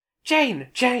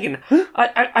Jane!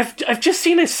 I've just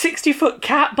seen a 60-foot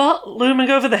cat butt looming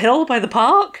over the hill by the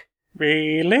park.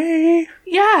 Really?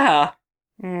 Yeah.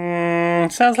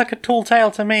 Sounds like a tall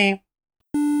tale to me.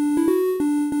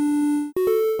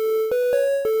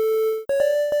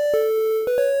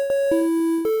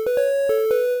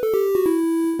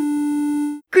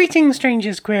 Greetings,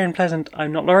 strangers, queer and pleasant.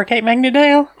 I'm not Laura Kate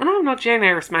Magnadale. And I'm not Jane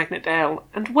Iris Magnetdale,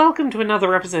 and welcome to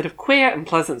another episode of Queer and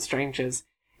Pleasant Strangers.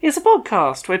 It's a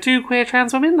podcast where two queer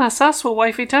trans women, that's us, or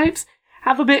wifey types,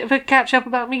 have a bit of a catch-up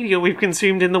about media we've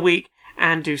consumed in the week,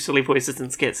 and do silly voices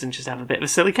and skits and just have a bit of a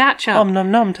silly catch-up. Nom nom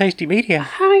nom, tasty media.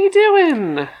 How are you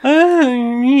doing?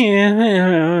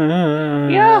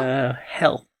 Yeah.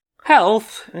 Health.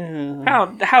 Health?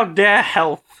 How dare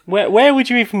health? Where would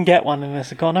you even get one in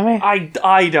this economy?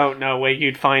 I don't know where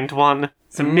you'd find one.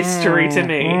 It's a mystery to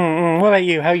me. What about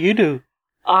you? How you do?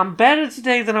 I'm better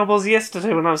today than I was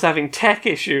yesterday when I was having tech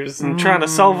issues and trying to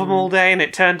solve them all day, and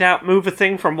it turned out move a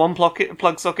thing from one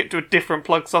plug socket to a different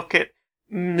plug socket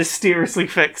mysteriously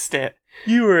fixed it.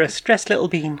 You were a stressed little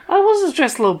bean. I was a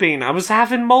stressed little bean. I was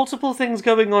having multiple things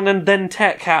going on and then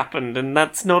tech happened, and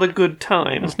that's not a good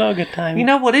time. It's not a good time. You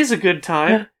know what is a good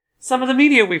time? Some of the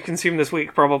media we've consumed this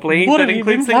week, probably. What have you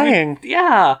been playing?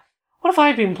 Yeah. What have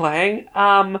I been playing?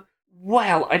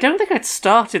 Well, I don't think I'd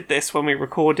started this when we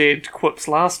recorded Quips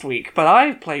last week, but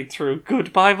I've played through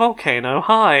Goodbye Volcano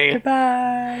High.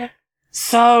 Goodbye.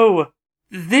 So,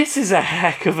 this is a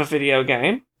heck of a video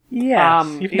game. Yes.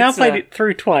 You've now played it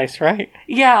through twice, right?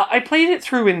 Yeah, I played it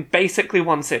through in basically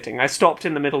one sitting. I stopped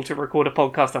in the middle to record a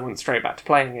podcast and went straight back to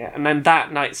playing it, and then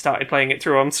that night started playing it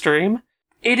through on stream.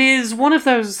 It is one of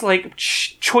those, like,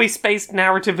 choice-based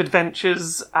narrative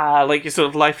adventures, like your sort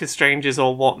of Life is Strange's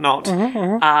or whatnot,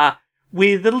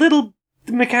 with a little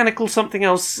mechanical something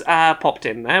else popped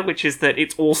in there, which is that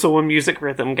it's also a music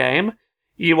rhythm game.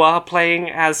 You are playing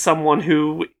as someone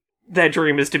who their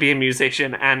dream is to be a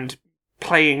musician, and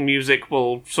playing music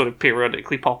will sort of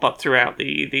periodically pop up throughout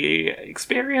the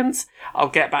experience. I'll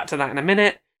get back to that in a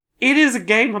minute. It is a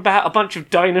game about a bunch of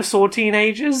dinosaur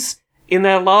teenagers in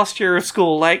their last year of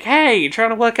school, like, hey, trying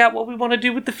to work out what we want to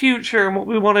do with the future and what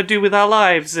we want to do with our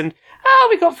lives, and,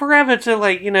 we got forever to,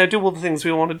 like, do all the things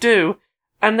we want to do,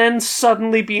 and then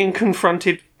suddenly being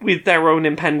confronted with their own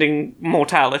impending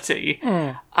mortality.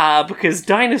 Because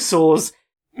dinosaurs,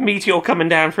 meteor coming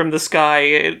down from the sky,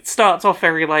 it starts off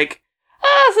very, like,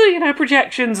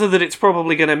 projections are that it's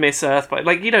probably going to miss Earth, but,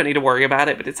 like, you don't need to worry about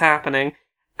it, but it's happening.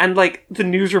 And, like, the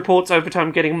news reports over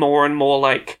time getting more and more,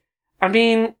 like,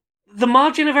 the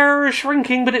margin of error is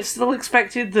shrinking, but it's still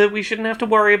expected that we shouldn't have to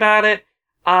worry about it.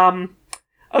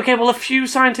 Okay, well, a few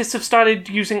scientists have started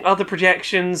using other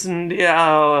projections, and,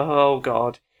 oh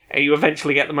god. You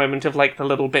eventually get the moment of, like, the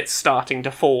little bits starting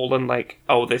to fall, and, like,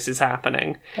 oh, this is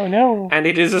happening. Oh no. And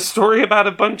it is a story about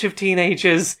a bunch of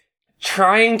teenagers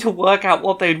trying to work out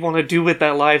what they'd want to do with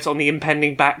their lives on the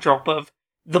impending backdrop of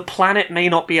the planet may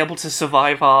not be able to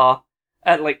survive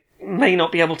we may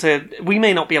not be able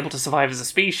to survive as a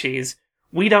species.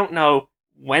 We don't know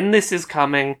when this is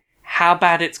coming, how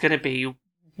bad it's going to be,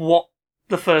 what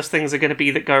the first things are going to be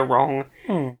that go wrong.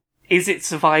 Is it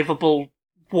survivable?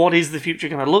 What is the future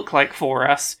going to look like for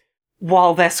us?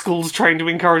 While their school's trying to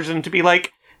encourage them to be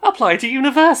like, apply to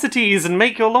universities and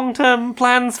make your long-term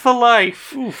plans for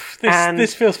life. Oof,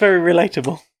 this feels very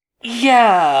relatable.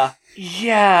 Yeah,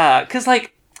 because,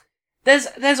 like,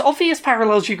 there's obvious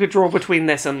parallels you could draw between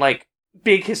this and, like,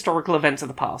 big historical events of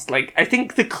the past. Like, I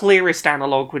think the clearest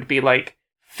analogue would be, like,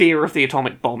 fear of the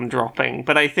atomic bomb dropping,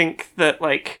 but I think that,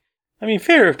 like...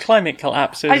 fear of climate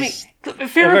collapse is a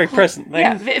very present thing.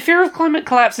 Yeah, fear of climate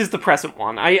collapse is the present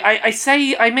one.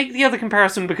 I make the other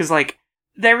comparison because, like,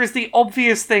 there is the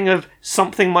obvious thing of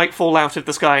something might fall out of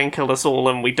the sky and kill us all,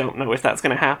 and we don't know if that's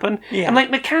going to happen. Yeah. And, like,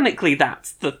 mechanically,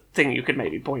 that's the thing you could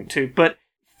maybe point to. But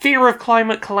fear of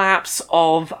climate collapse,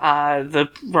 of the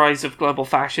rise of global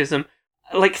fascism,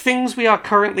 like, things we are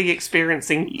currently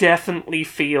experiencing definitely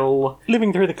feel...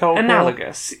 living through the Cold War.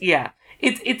 Analogous, yeah.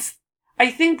 It's. I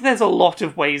think there's a lot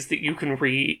of ways that you can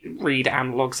read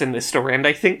analogues in this story, and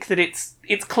I think that it's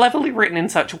cleverly written in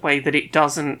such a way that it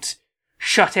doesn't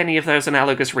shut any of those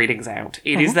analogous readings out.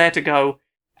 It is there to go,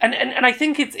 and I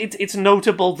think it's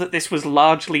notable that this was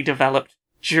largely developed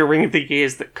during the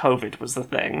years that COVID was the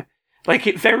thing. Like,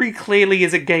 it very clearly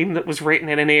is a game that was written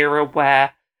in an era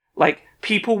where, like,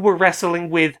 people were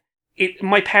wrestling with it.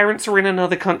 My parents are in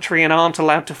another country and aren't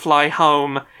allowed to fly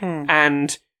home,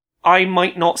 and I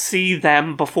might not see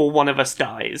them before one of us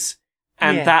dies.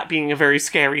 And that being a very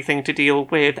scary thing to deal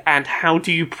with, and how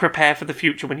do you prepare for the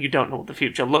future when you don't know what the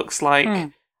future looks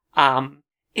like?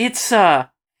 It's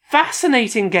a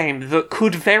fascinating game that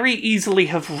could very easily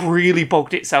have really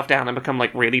bogged itself down and become,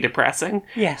 like, really depressing.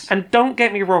 Yes. And don't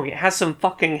get me wrong, it has some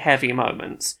fucking heavy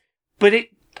moments. But it,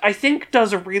 I think,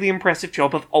 does a really impressive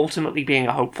job of ultimately being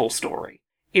a hopeful story.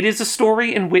 It is a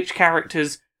story in which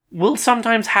characters will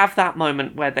sometimes have that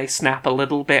moment where they snap a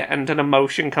little bit and an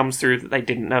emotion comes through that they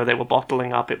didn't know they were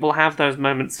bottling up. It will have those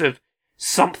moments of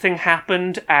something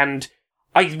happened and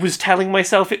I was telling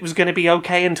myself it was going to be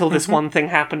okay until this one thing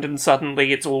happened and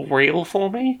suddenly it's all real for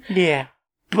me. Yeah.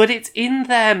 But it's in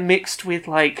there mixed with,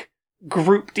 like,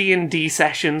 group D&D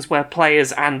sessions where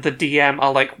players and the DM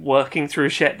are, like, working through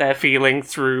shit they're feeling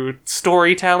through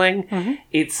storytelling. Mm-hmm.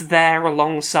 It's there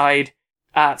alongside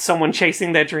someone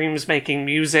chasing their dreams, making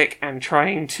music, and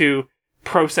trying to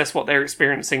process what they're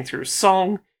experiencing through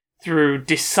song, through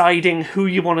deciding who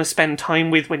you want to spend time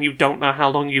with when you don't know how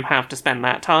long you have to spend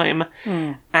that time.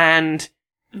 And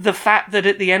the fact that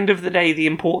at the end of the day, the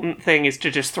important thing is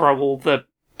to just throw all the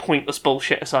pointless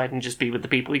bullshit aside and just be with the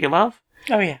people you love.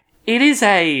 Oh, yeah. It is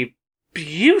a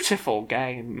beautiful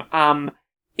game.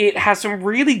 It has some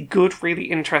really good,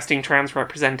 really interesting trans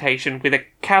representation with a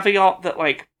caveat that,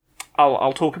 like,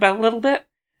 I'll talk about a little bit.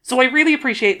 So I really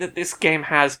appreciate that this game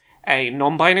has a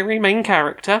non-binary main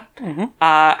character,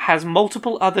 has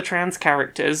multiple other trans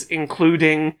characters,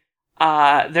 including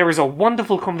there is a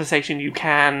wonderful conversation you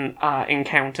can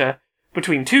encounter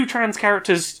between two trans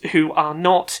characters who are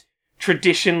not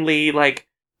traditionally, like,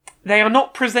 they are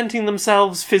not presenting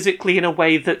themselves physically in a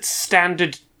way that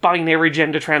standard binary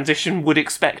gender transition would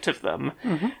expect of them,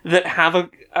 that have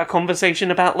a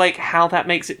conversation about, like, how that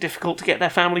makes it difficult to get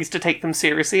their families to take them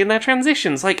seriously in their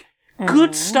transitions. Like,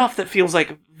 good stuff that feels,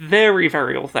 like, very,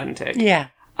 very authentic. Yeah.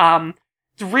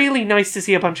 It's really nice to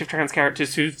see a bunch of trans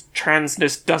characters whose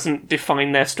transness doesn't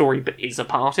define their story but is a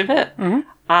part of it.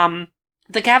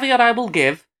 The caveat I will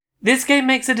give, this game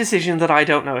makes a decision that I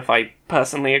don't know if I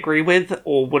personally agree with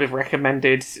or would have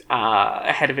recommended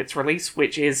ahead of its release,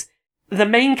 which is the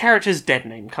main character's dead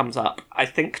name comes up, I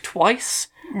think, twice.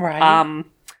 Right.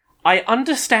 I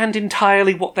understand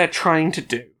entirely what they're trying to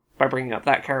do by bringing up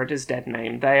that character's dead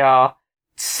name. They are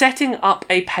setting up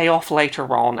a payoff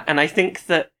later on, and I think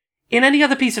that in any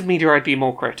other piece of media I'd be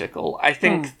more critical. I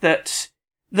think that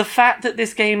the fact that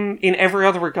this game, in every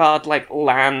other regard, like,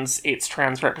 lands its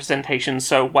trans representation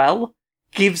so well,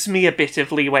 gives me a bit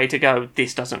of leeway to go,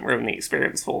 this doesn't ruin the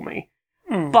experience for me.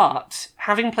 But,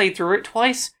 having played through it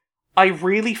twice, I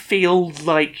really feel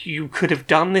like you could have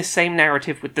done this same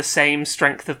narrative with the same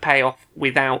strength of payoff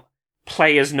without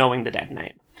players knowing the dead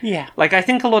name. Yeah. Like, I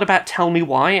think a lot about Tell Me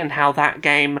Why and how that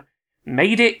game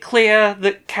made it clear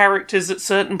that characters at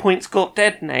certain points got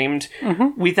dead named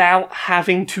without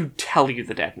having to tell you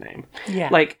the dead name. Yeah.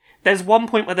 Like, there's one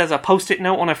point where there's a post-it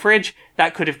note on a fridge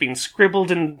that could have been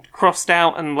scribbled and crossed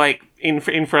out and, like, in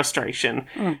frustration.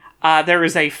 There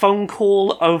is a phone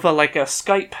call over, like, a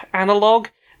Skype analog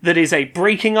that is a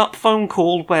breaking up phone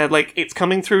call where, like, it's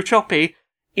coming through choppy.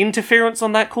 Interference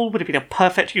on that call would have been a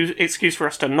perfect excuse for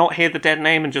us to not hear the dead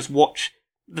name and just watch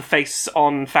the face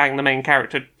on Fang, the main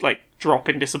character, like, drop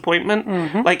in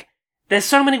disappointment. Like, there's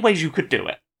so many ways you could do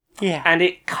it. Yeah. And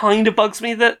it kind of bugs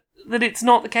me that it's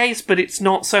not the case, but it's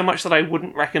not so much that I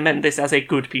wouldn't recommend this as a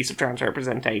good piece of trans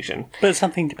representation. But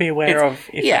something to be aware of.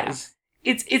 If yeah. It is.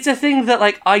 It's a thing that,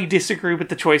 like, I disagree with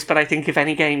the choice, but I think if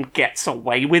any game gets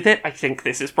away with it, I think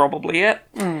this is probably it.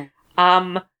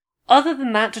 Other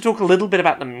than that, to talk a little bit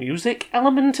about the music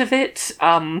element of it,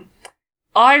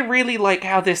 I really like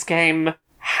how this game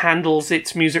handles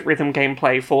its music rhythm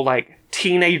gameplay for, like,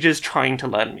 teenagers trying to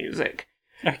learn music.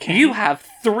 Okay. You have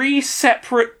 3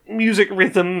 separate music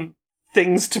rhythm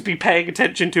things to be paying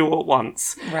attention to at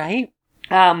once. Right.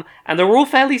 And they're all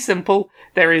fairly simple.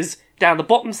 There is, down the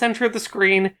bottom center of the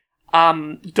screen,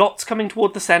 dots coming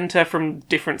toward the center from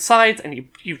different sides, and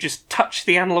you just touch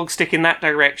the analog stick in that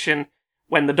direction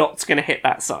when the dot's going to hit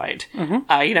that side. You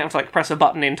don't have to, like, press a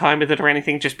button in time with it or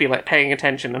anything, just be, like, paying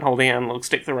attention and holding the analog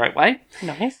stick the right way.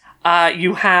 Nice.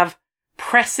 You have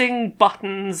pressing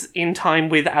buttons in time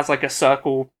with as, like, a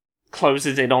circle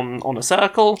closes in on a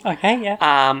circle. Okay, yeah.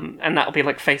 And that'll be,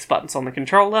 like, face buttons on the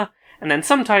controller. And then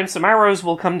sometimes some arrows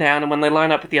will come down, and when they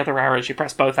line up with the other arrows, you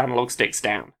press both analog sticks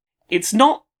down. It's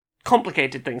not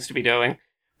complicated things to be doing,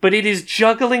 but it is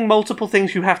juggling multiple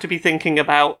things you have to be thinking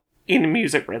about in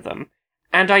music rhythm.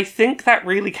 And I think that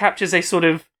really captures a sort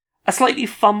of a slightly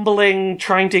fumbling,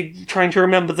 trying to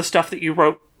remember the stuff that you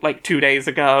wrote, like, 2 days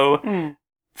ago,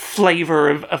 flavor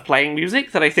of playing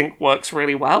music that I think works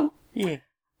really well. Yeah.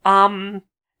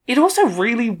 It also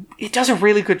it does a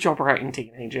really good job writing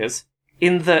teenagers,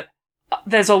 in that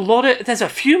there's a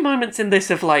few moments in this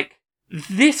of, like,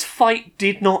 this fight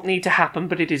did not need to happen,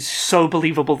 but it is so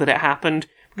believable that it happened,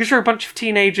 because you're a bunch of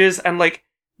teenagers, and, like,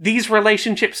 these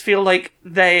relationships feel like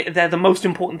they're the most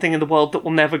important thing in the world that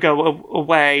will never go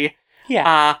away.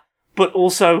 Yeah. But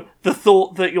also, the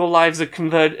thought that your lives are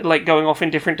going off in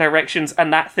different directions,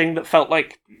 and that thing that felt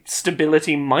like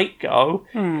stability might go,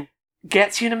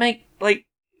 gets you to make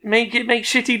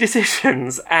shitty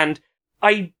decisions. And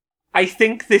I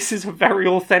think this is a very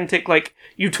authentic, like,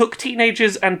 you took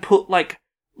teenagers and put, like,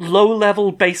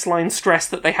 low-level baseline stress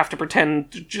that they have to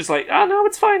pretend just like, oh no,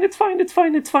 it's fine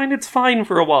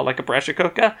for a while, like a pressure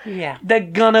cooker. Yeah. They're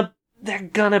gonna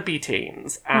be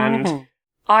teens. And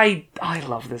I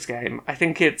love this game. I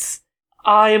think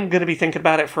I am gonna be thinking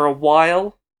about it for a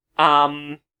while.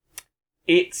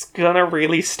 It's gonna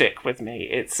really stick with me.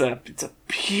 It's a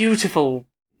beautiful,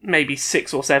 maybe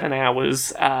 6 or 7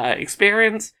 hours,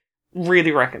 experience.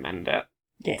 Really recommend it.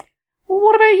 Yeah.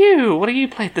 What about you? What have you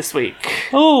played this week?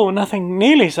 Oh, nothing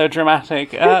nearly so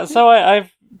dramatic. So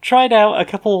I've tried out a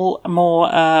couple more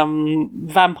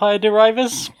vampire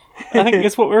derivers. I think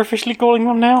it's what we're officially calling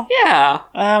them now. Yeah.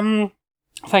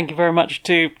 Thank you very much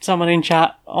to someone in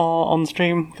chat or on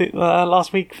stream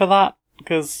last week for that,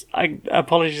 because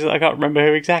apologies, I can't remember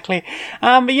who exactly.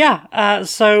 But yeah,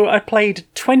 so I played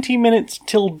 20 Minutes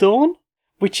Till Dawn,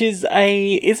 which is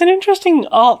it's an interesting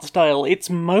art style. It's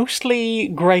mostly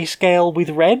grayscale with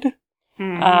red.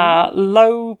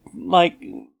 Low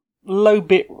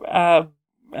bit, like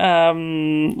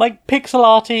pixel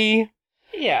arty.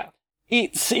 Yeah.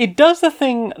 It does the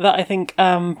thing that I think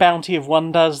Bounty of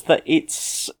One does, that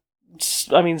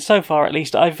so far at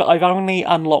least, I've only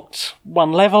unlocked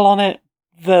one level on it.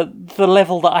 The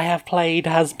level that I have played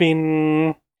has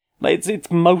been, it's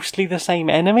mostly the same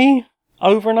enemy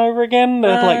over and over again.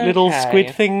 They're like little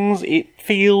squid things. It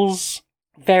feels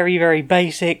very, very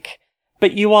basic.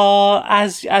 But you are,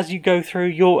 as you go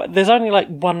through, there's only like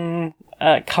one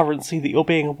currency that you're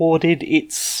being awarded.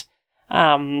 It's,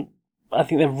 I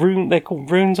think they're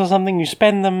called runes or something. You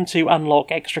spend them to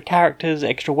unlock extra characters,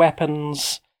 extra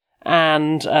weapons,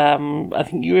 and I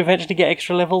think you eventually get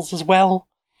extra levels as well.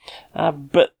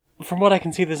 But from what I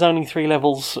can see, there's only 3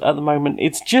 levels at the moment.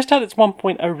 It's just had its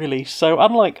 1.0 release, so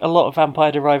unlike a lot of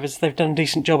Vampire Derivers, they've done a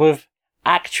decent job of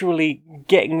actually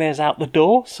getting theirs out the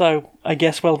door, so I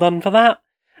guess well done for that.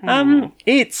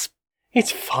 It's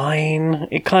fine.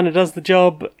 It kind of does the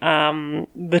job. The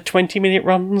 20-minute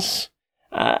runs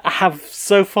have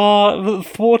so far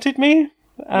thwarted me.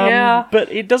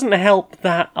 But it doesn't help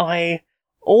that I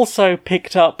also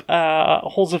picked up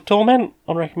Halls of Torment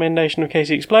on recommendation of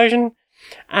Casey Explosion,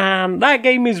 and that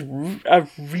game is a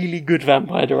really good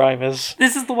Vampire Derivers.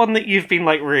 This is the one that you've been,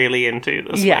 like, really into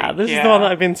this week. This is the one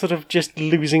that I've been sort of just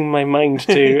losing my mind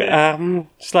to.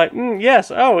 It's like,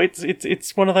 yes,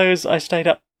 it's one of those I stayed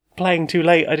up playing too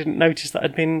late. I didn't notice that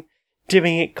I'd been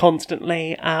doing it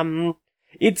constantly.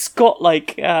 It's got,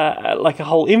 like a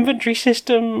whole inventory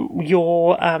system.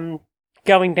 You're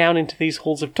going down into these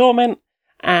Halls of Torment,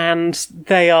 and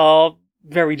they are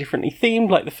very differently themed.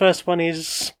 Like, the first one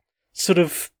is sort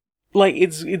of like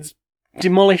it's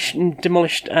demolished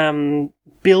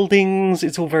buildings.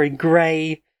 It's all very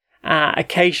grey.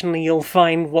 Occasionally you'll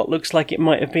find what looks like it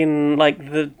might have been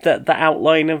like the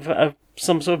outline of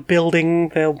some sort of building.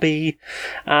 There'll be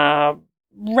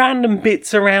random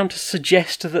bits around to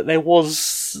suggest that there was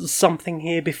something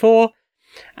here before.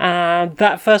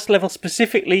 That first level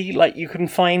specifically, like, you can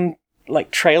find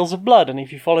like trails of blood, and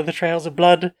if you follow the trails of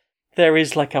blood, there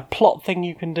is like a plot thing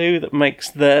you can do that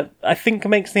makes the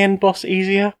end boss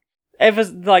easier.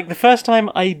 Like, the first time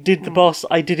I did the boss,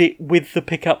 I did it with the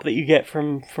pickup that you get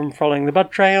from following the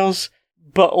blood trails,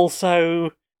 but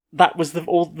also that was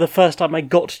the first time I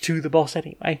got to the boss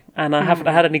anyway, and I haven't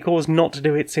had any cause not to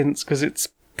do it since, because it's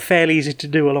fairly easy to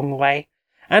do along the way.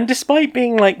 And despite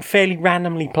being like fairly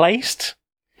randomly placed,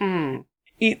 I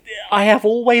have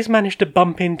always managed to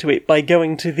bump into it by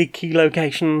going to the key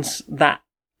locations that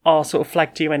are sort of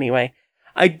flagged to you anyway.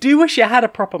 I do wish it had a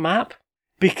proper map,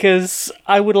 because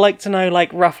I would like to know,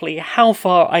 like, roughly how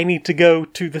far I need to go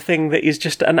to the thing that is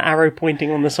just an arrow pointing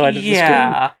on the side of the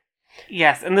screen.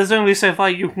 Yes, and there's only so far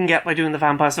you can get by doing the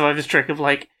Vampire Survivors trick of,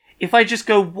 like, if I just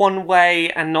go one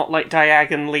way and not, like,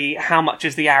 diagonally, how much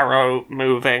is the arrow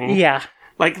moving? Yeah.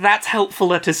 Like, that's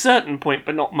helpful at a certain point,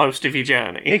 but not most of your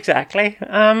journey. Exactly.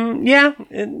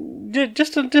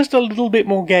 Just a little bit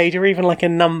more gauge, or even like a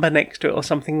number next to it or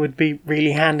something would be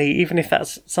really handy, even if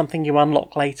that's something you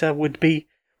unlock later would be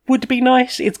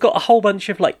nice. It's got a whole bunch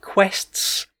of, like,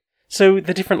 quests. So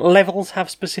the different levels have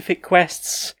specific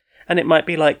quests, and it might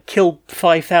be like, kill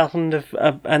 5,000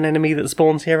 of an enemy that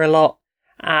spawns here a lot,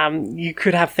 You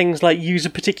could have things like use a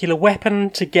particular weapon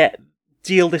to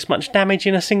deal this much damage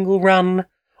in a single run,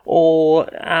 or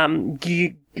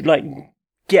you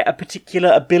get a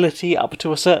particular ability up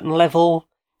to a certain level,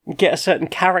 get a certain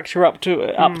character up to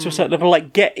a certain level,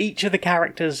 get each of the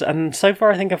characters, and so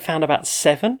far I think I've found about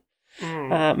 7,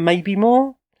 maybe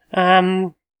more.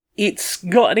 It's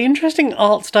got an interesting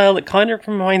art style that kind of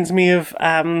reminds me of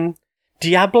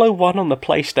Diablo 1 on the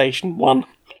PlayStation 1.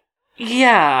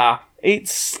 Yeah.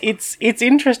 It's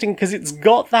interesting because it's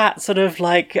got that sort of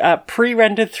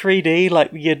pre-rendered 3D,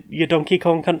 like your Donkey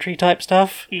Kong Country type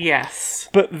stuff. Yes.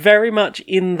 But very much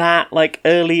in that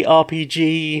early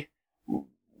RPG.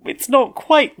 It's not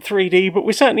quite 3D, but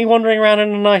we're certainly wandering around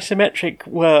in an isometric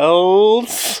world.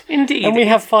 Indeed. And we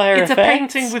have fire effects. It's a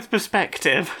painting with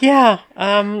perspective. Yeah.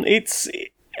 And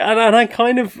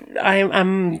I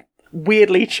am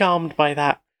weirdly charmed by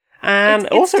that. And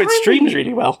also it streams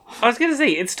really well. I was going to say,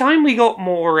 it's time we got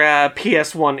more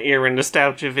PS1 era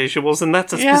nostalgia visuals, and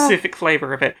that's a specific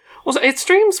flavour of it. Also, it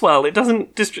streams well. It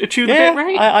doesn't chew the bit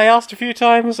rate. I asked a few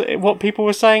times what people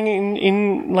were saying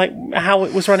in how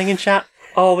it was running in chat.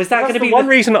 Oh, is that going to be one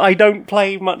reason I don't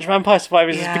play much Vampire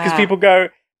Survivors is because people go,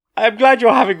 I'm glad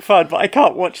you're having fun, but I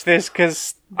can't watch this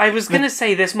because... I was going to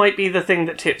say this might be the thing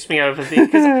that tips me over.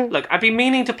 Because, look, I've been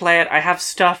meaning to play it. I have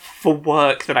stuff for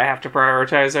work that I have to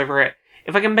prioritise over it.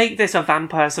 If I can make this a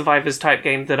Vampire Survivors type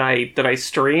game that I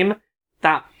stream,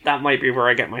 that might be where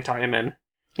I get my time in.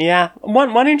 Yeah.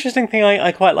 One interesting thing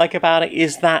I quite like about it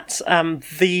is that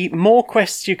the more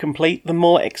quests you complete, the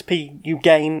more XP you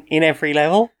gain in every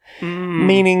level.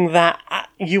 Meaning that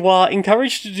you are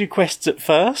encouraged to do quests at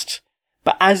first,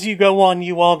 but as you go on,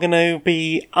 you are going to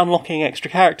be unlocking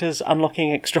extra characters,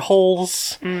 unlocking extra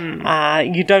halls.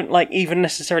 You don't even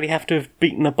necessarily have to have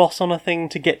beaten a boss on a thing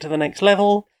to get to the next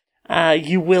level.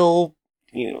 You will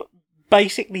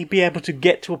basically be able to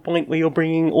get to a point where you're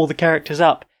bringing all the characters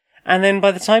up. And then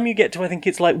by the time you get to, I think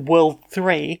it's World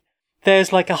 3,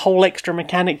 there's a whole extra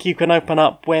mechanic you can open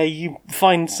up where you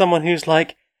find someone who's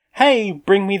hey,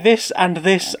 bring me this, and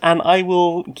I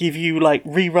will give you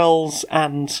rerolls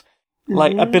and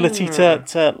ability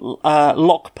to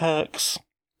lock perks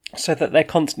so that they're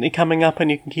constantly coming up and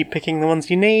you can keep picking the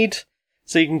ones you need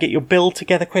so you can get your build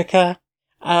together quicker.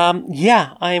 I'm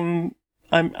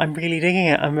really digging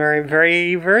it. I'm very,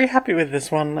 very, very happy with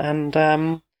this one,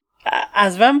 and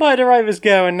as Vampire Survivors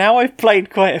go, and now I've played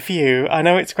quite a few, I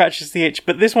know it scratches the itch,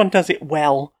 but this one does it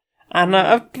well. And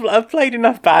I've played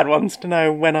enough bad ones to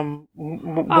know when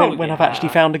I've actually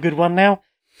found a good one now.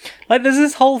 There's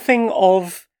this whole thing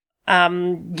of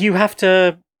you have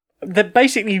to...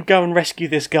 Basically, you go and rescue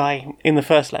this guy in the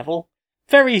first level.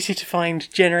 Very easy to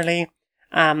find, generally.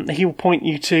 He will point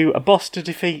you to a boss to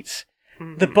defeat.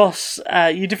 The boss,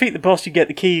 you defeat the boss, you get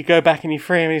the key, you go back and you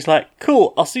free him, and he's like,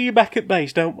 cool, I'll see you back at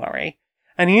base, don't worry.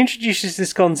 And he introduces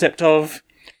this concept of,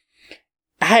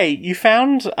 hey, you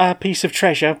found a piece of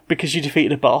treasure because you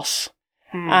defeated a boss.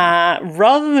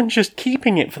 Rather than just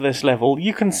keeping it for this level,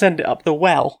 you can send it up the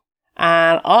well.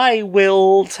 And I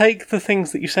will take the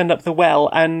things that you send up the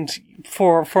well, and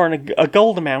for a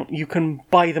gold amount, you can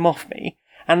buy them off me.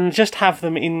 And just have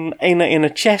them in a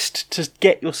chest to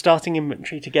get your starting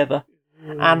inventory together.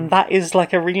 And that is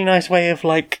a really nice way of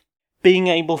being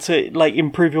able to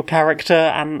improve your character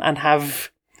and have,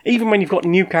 even when you've got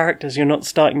new characters, you're not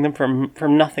starting them from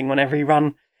nothing on every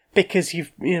run because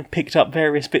you've picked up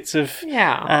various bits of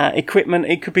equipment.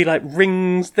 It could be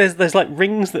rings. There's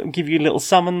rings that give you little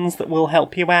summons that will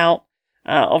help you out.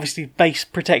 Obviously base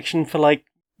protection for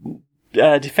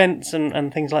defense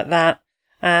and things like that.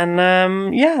 And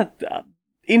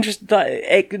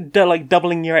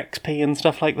doubling your XP and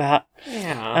stuff like that.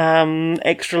 Yeah.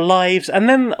 Extra lives, and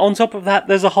then on top of that,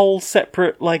 there's a whole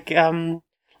separate the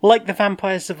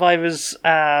Vampire Survivors.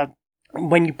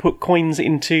 When you put coins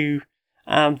into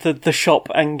the shop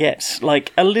and get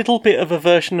a little bit of a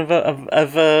version of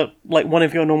one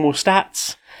of your normal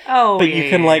stats. Oh, but you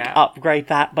can upgrade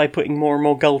that by putting more and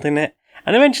more gold in it,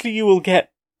 and eventually you will get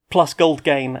plus gold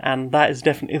gain, and that is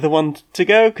definitely the one to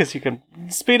go because you can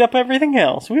speed up everything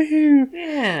else. Woohoo!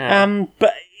 Yeah.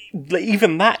 But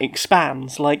even that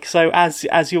expands. So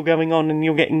as you're going on and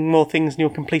you're getting more things and you're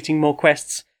completing more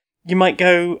quests, you might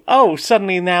go, oh,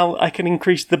 suddenly now I can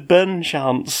increase the burn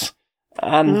chance,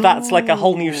 and that's a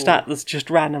whole new stat that's just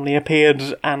randomly appeared,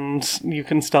 and you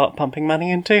can start pumping money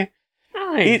into.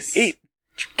 Nice. It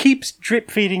keeps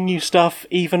drip feeding you stuff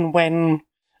even when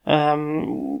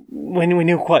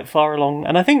you're quite far along.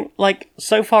 And I think,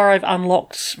 so far I've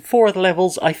unlocked 4 of the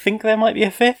levels. I think there might be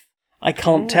a 5th. I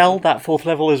can't tell. That 4th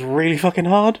level is really fucking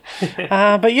hard.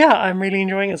 But yeah, I'm really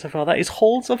enjoying it so far. That is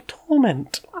Halls of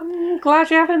Torment. I'm glad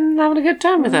you're having a good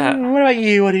time with that. What about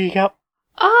you? What do you got?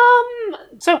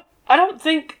 So I don't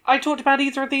think I talked about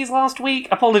either of these last week.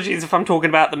 Apologies if I'm talking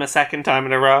about them a second time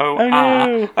in a row. Oh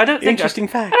no! I don't think Interesting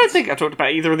fact. I don't think I talked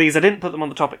about either of these. I didn't put them on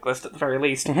the topic list at the very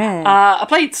least. I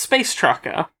played Space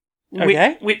Trucker,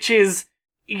 Okay. which is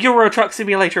Euro Truck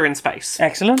Simulator in space.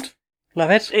 Excellent. Love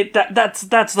it.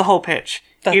 That's the whole pitch.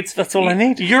 That's all I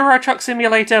need. Euro Truck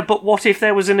Simulator, but what if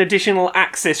there was an additional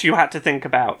axis you had to think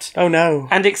about? Oh no.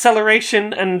 And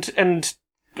acceleration and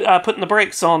putting the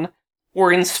brakes on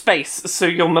were in space, so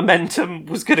your momentum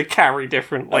was going to carry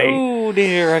differently. Oh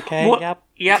dear. Okay.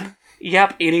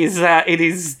 Yep. It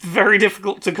is very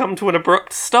difficult to come to an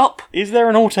abrupt stop. Is there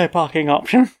an auto parking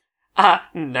option?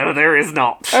 No, there is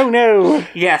not. Oh no.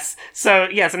 Yes. So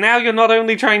now you're not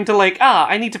only trying to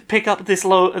I need to pick up this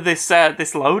load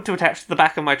to attach to the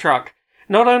back of my truck.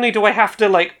 Not only do I have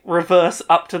to reverse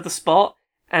up to the spot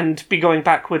and be going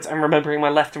backwards and remembering my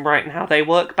left and right and how they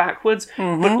work backwards,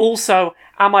 but also,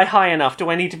 am I high enough? Do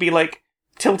I need to be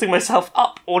tilting myself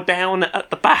up or down at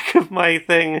the back of my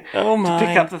thing to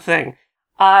pick up the thing?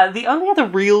 The only other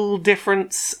real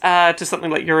difference to something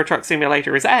like Euro Truck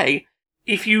Simulator is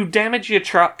if you damage your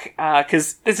truck,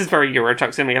 because this is very Euro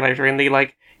Truck Simulator in the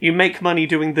you make money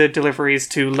doing the deliveries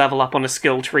to level up on a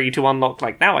skill tree to unlock,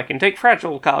 now I can take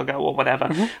fragile cargo or whatever,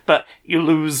 but you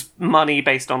lose money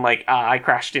based on, I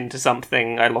crashed into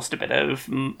something, I lost a bit of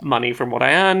money from what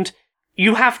I earned.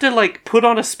 You have to, put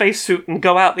on a spacesuit and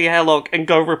go out the airlock and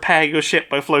go repair your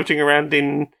ship by floating around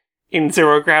in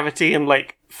zero gravity and,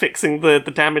 fixing the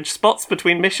damaged spots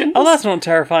between missions. Oh, that's not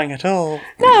terrifying at all.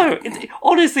 No,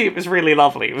 honestly, it was really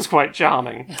lovely. It was quite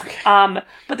charming. Okay.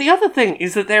 But the other thing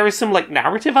is that there is some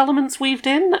narrative elements weaved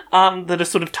in that are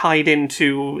sort of tied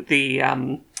into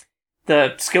the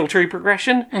skill tree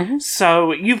progression.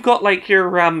 So you've got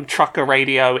your trucker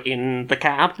radio in the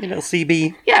cab, Your little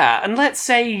CB. Yeah, and let's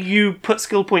say you put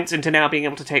skill points into now being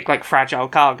able to take fragile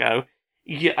cargo.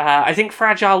 I think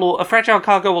fragile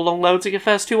cargo or long loads are your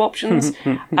first two options.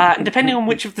 And depending on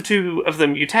which of the two of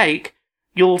them you take,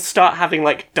 you'll start having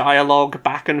dialogue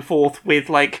back and forth with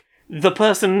the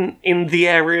person in the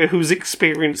area who's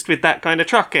experienced with that kind of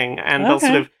trucking, and they'll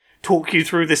sort of talk you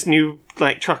through this new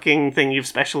trucking thing you've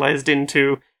specialized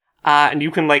into, and you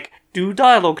can do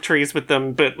dialogue trees with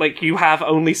them, but you have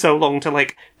only so long to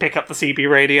pick up the CB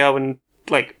radio and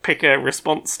pick a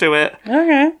response to it.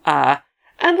 Okay.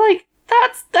 And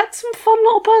that's some fun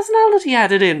little personality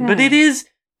added in, but it is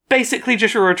basically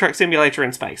just Euro Truck Simulator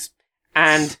in space.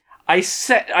 And I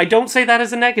don't say that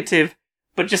as a negative,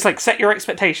 but just set your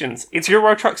expectations. It's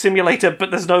Euro Truck Simulator, but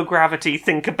there's no gravity.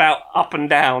 Think about up and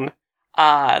down.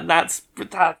 I'm kind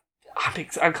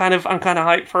of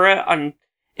hyped for it. I'm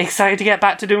excited to get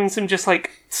back to doing some just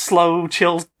slow,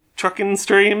 chill trucking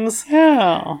streams.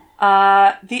 Yeah.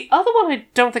 The other one I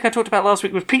don't think I talked about last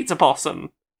week was Pizza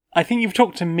Possum. I think you've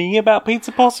talked to me about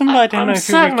Pizza Possum, but I don't know if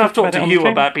you've talked to you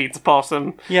about Pizza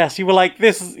Possum. Yes, you were like,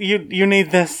 this, you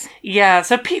need this. Yeah,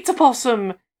 so Pizza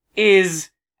Possum is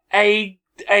a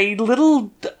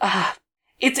little...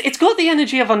 It's got the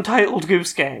energy of Untitled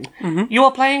Goose Game. You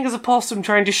are playing as a possum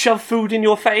trying to shove food in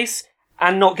your face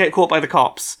and not get caught by the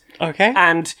cops. Okay.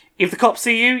 And if the cops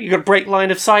see you, you got to break line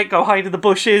of sight, go hide in the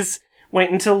bushes, wait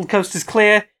until the coast is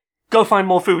clear, go find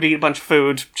more food, eat a bunch of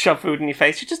food, shove food in your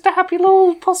face. You're just a happy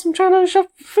little possum trying to shove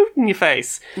food in your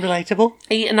face. Relatable.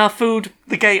 Eat enough food,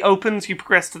 the gate opens, you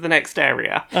progress to the next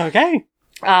area. Okay.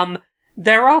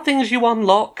 There are things you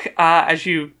unlock as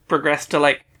you progress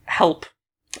to help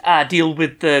deal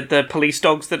with the police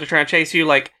dogs that are trying to chase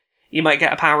you. You might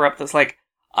get a power-up that's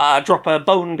drop a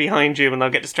bone behind you and they'll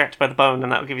get distracted by the bone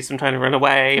and that'll give you some time to run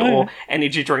away, or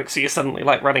energy drink so you're suddenly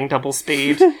running double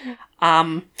speed.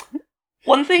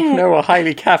 One thing... No, a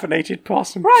highly caffeinated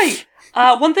possum. Right.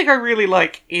 One thing I really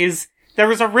like is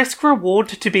there is a risk-reward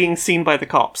to being seen by the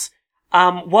cops.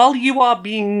 While you are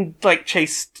being,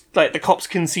 chased, the cops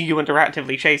can see you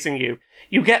interactively chasing you,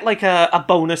 you get, a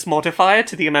bonus modifier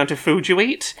to the amount of food you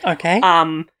eat. Okay.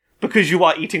 Because you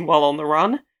are eating while on the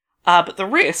run. But the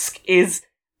risk is,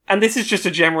 and this is just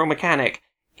a general mechanic,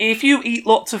 if you eat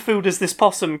lots of food as this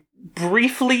possum,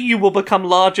 briefly you will become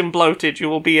large and bloated, you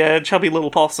will be a chubby little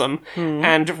possum,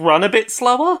 and run a bit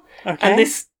slower. Okay. And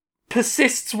this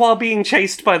persists while being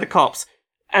chased by the cops.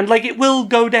 And, like, it will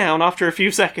go down after a few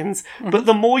seconds, but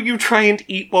the more you try and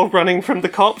eat while running from the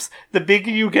cops, the bigger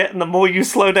you get and the more you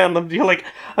slow down them. You're like,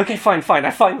 okay, fine,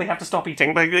 I finally have to stop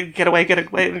eating. Like, get away.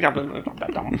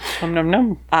 Nom nom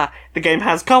nom. The game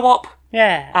has co-op.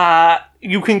 Yeah.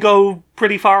 You can go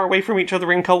pretty far away from each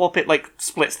other in co-op. It, like,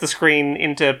 splits the screen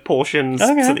into portions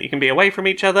so that you can be away from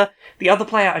each other. The other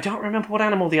player, I don't remember what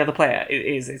animal the other player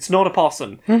is. It's not a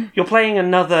possum. You're playing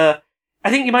another... I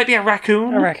think you might be a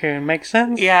raccoon. A raccoon makes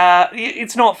sense. Yeah,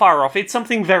 it's not far off. It's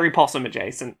something very possum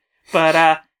adjacent.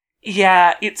 But,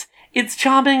 yeah, it's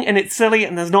charming and it's silly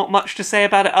and there's not much to say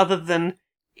about it other than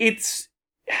it's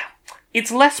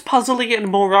less puzzly and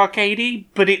more arcadey,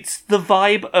 but it's the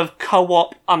vibe of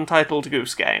co-op Untitled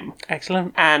Goose Game.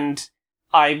 Excellent. And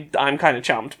I'm kind of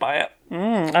charmed by it.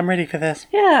 I'm ready for this.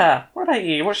 Yeah. What about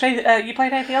you? You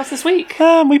played anything else this week?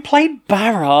 We played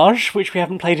Barrage, which we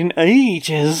haven't played in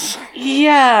ages.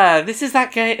 Yeah, this is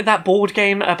that board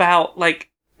game about, like,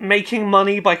 making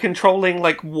money by controlling,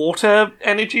 like, water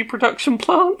energy production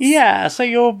plants. Yeah, so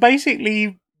you're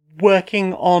basically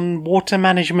working on water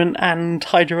management and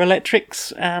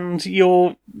hydroelectrics, and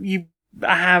you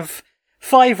have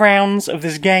 5 rounds of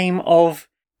this game of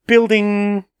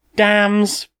building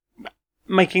dams,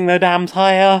 making the dams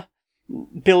higher,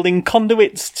 building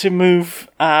conduits to move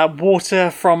water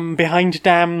from behind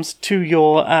dams to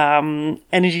your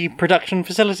energy production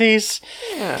facilities.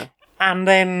 Yeah. And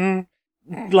then,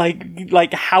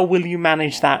 like, how will you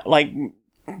manage that? Like,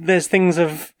 there's things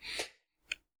of...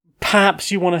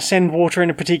 Perhaps you want to send water in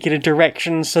a particular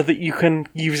direction so that you can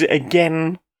use it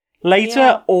again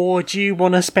later, or do you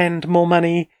want to spend more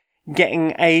money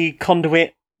getting a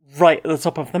conduit right at the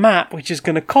top of the map, which is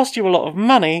going to cost you a lot of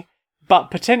money,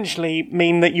 but potentially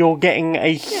mean that you're getting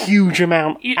a huge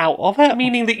amount out of it?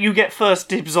 Meaning that you get first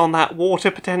dibs on that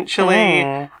water, potentially.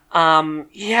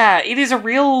 Yeah, it is a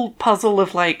real puzzle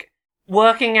of, like,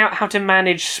 working out how to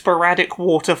manage sporadic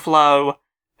water flow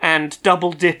and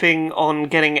double dipping on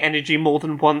getting energy more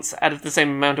than once out of the same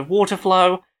amount of water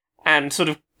flow, and sort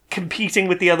of competing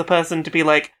with the other person to be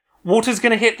like, water's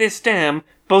gonna hit this dam,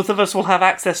 both of us will have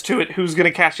access to it, who's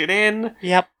gonna cash it in?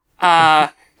 Yep.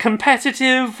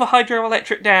 Competitive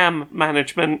hydroelectric dam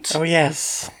management. Oh,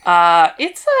 yes.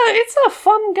 It's a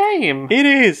fun game. It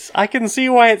is. I can see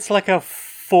why it's like a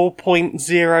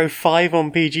 4.05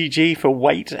 on PGG for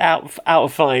weight out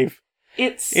of 5.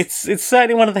 It's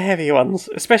certainly one of the heavier ones,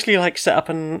 especially like setup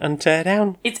and tear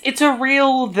down. It's a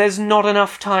real there's not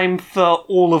enough time for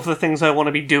all of the things I want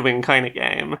to be doing kind of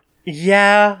game.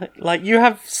 Yeah, like you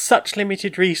have such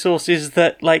limited resources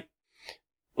that like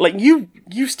you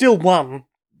still won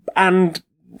and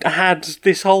had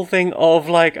this whole thing of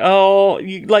like,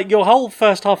 your whole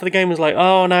first half of the game was like,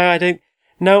 oh no,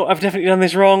 I've definitely done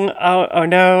this wrong. Oh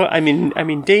no, I'm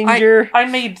in danger. I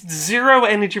made 0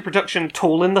 energy production at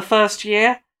all in the first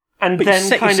year, and but then you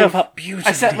set yourself up beautifully.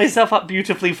 I set myself up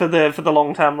beautifully for the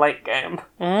long term late game.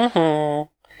 Mm-hmm.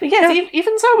 But yes,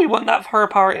 even so, we weren't that far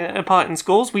apart in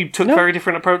scores. We took very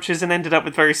different approaches and ended up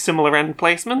with very similar end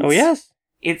placements. Oh yes,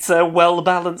 it's a well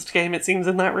balanced game. It seems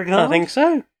in that regard. I think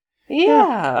so.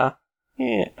 Yeah.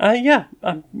 Yeah.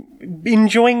 I'm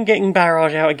enjoying getting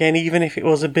Barrage out again, even if it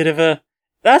was a bit of a.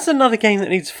 That's another game that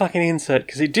needs a fucking insert,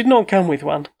 because it did not come with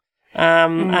one.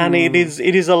 And it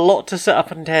is a lot to set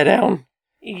up and tear down.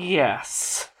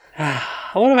 Yes.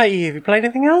 What about you? Have you played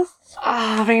anything else?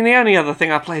 I mean, the only other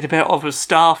thing I played a bit of was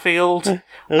Starfield.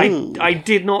 I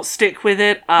did not stick with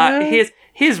it.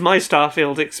 Here's my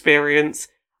Starfield experience.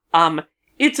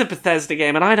 It's a Bethesda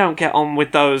game, and I don't get on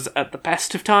with those at the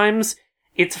best of times.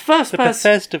 It's first person... The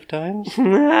Bethesda of times?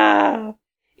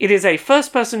 It is a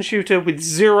first-person shooter with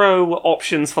 0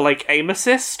 options for, like, aim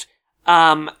assist,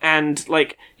 and,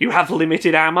 like, you have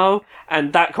limited ammo,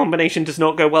 and that combination does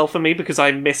not go well for me because I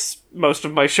miss most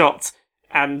of my shots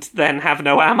and then have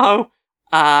no ammo.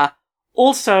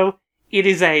 Also, it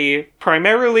is it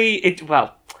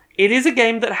is a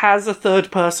game that has a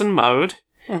third-person mode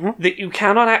that you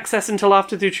cannot access until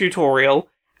after the tutorial,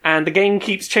 and the game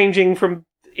keeps changing from...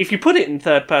 If you put it in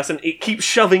third person, it keeps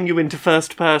shoving you into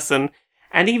first person,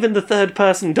 and even the third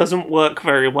person doesn't work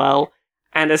very well.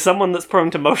 And as someone that's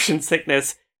prone to motion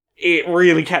sickness, it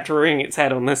really kept rearing its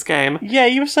head on this game. Yeah,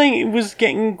 you were saying it was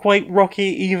getting quite rocky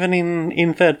even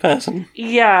in third person.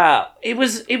 Yeah, it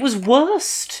was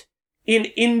worst in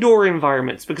indoor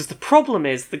environments, because the problem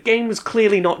is the game was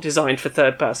clearly not designed for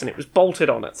third person. It was bolted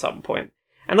on at some point.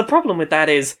 And the problem with that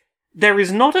is there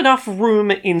is not enough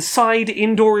room inside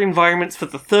indoor environments for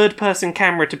the third-person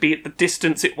camera to be at the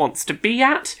distance it wants to be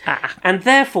at, and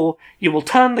therefore you will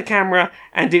turn the camera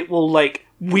and it will, like,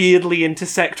 weirdly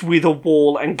intersect with a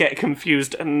wall and get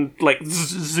confused and, like,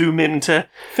 zoom into...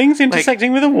 Things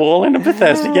intersecting with a wall in a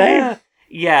Bethesda game.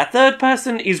 Yeah, third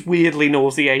person is weirdly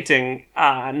nauseating.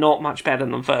 Not much better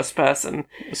than first person.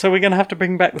 So we're going to have to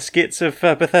bring back the skits of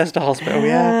Bethesda Hospital,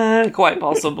 yeah? Quite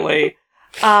possibly.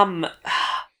 The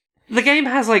game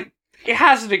has, like... It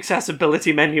has an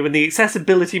accessibility menu, and the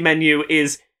accessibility menu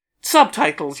is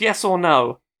subtitles, yes or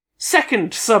no.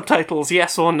 Second subtitles,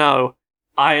 yes or no.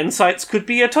 Iron sights could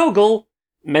be a toggle.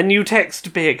 Menu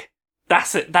text big.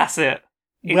 That's it.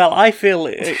 Well, I feel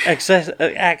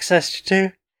accessed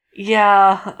to.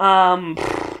 Yeah,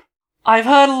 I've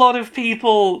heard a lot of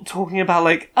people talking about,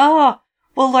 like, by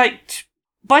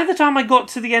the time I got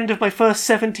to the end of my first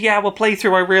 70-hour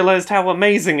playthrough, I realised how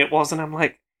amazing it was, and I'm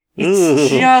like, it's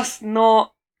just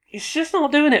not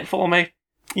doing it for me.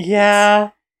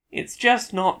 Yeah. It's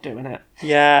just not doing it.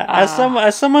 Yeah,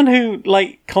 as someone who,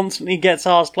 like, constantly gets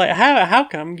asked, like, how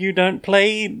come you don't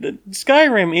play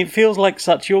Skyrim? It feels like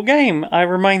such your game. I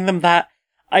remind them that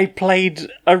I played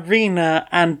Arena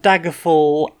and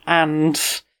Daggerfall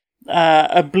and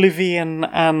Oblivion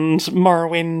and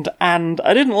Morrowind, and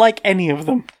I didn't like any of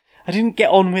them. I didn't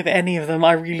get on with any of them.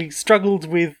 I really struggled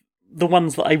with the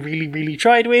ones that I really, really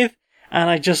tried with, and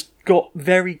I just got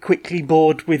very quickly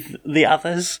bored with the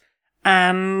others.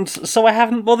 And so I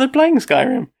haven't bothered playing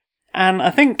Skyrim. And I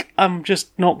think I'm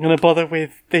just not going to bother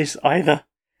with this either.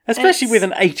 Especially with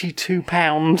an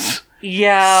 £82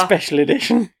 special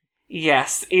edition.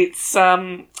 Yes, it's,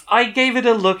 I gave it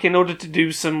a look in order to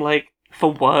do some, like,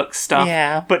 for work stuff.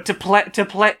 Yeah. But to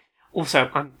play...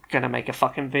 Also, I'm gonna make a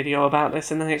fucking video about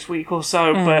this in the next week or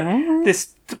so, but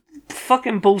this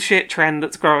fucking bullshit trend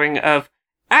that's growing of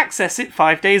access it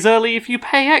 5 days early if you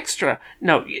pay extra.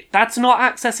 No, that's not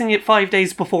accessing it 5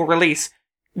 days before release.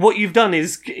 What you've done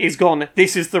is gone,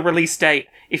 this is the release date.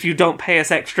 If you don't pay us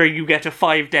extra, you get a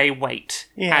 5-day wait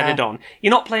added on.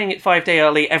 You're not playing it 5 days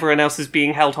early, everyone else is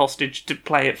being held hostage to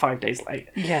play it 5 days late.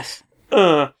 Yes.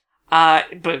 But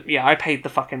yeah, I paid the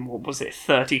fucking, what was it,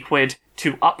 30 quid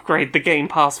to upgrade the Game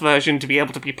Pass version to be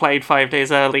able to be played 5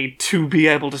 days early, to be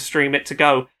able to stream it to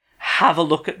go, have a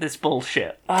look at this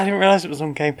bullshit. I didn't realise it was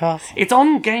on Game Pass. It's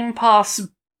on Game Pass,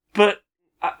 but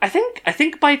I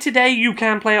think by today you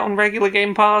can play it on regular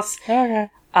Game Pass. Okay.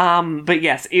 But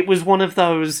yes, it was one of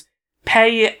those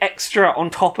pay extra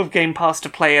on top of Game Pass to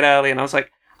play it early, and I was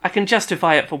like, I can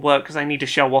justify it for work because I need to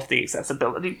show off the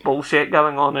accessibility bullshit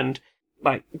going on and,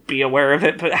 like, be aware of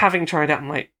it. But having tried it, I'm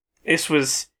like, it's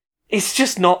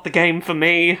just not the game for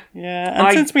me. Yeah,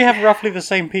 and since we have roughly the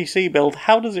same PC build,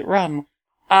 how does it run?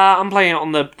 I'm playing it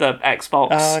on the Xbox.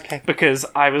 Oh, okay. Because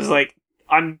I was like,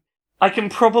 I can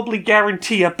probably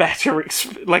guarantee a better,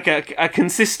 a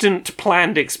consistent,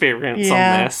 planned experience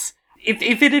on this.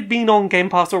 If it had been on Game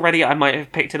Pass already, I might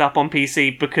have picked it up on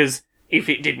PC, because if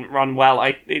it didn't run well,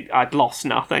 I'd lost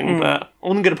nothing. But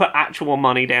I'm going to put actual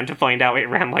money down to find out it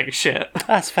ran like shit.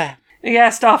 That's fair. Yeah,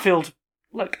 Starfield.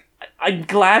 Look, I'm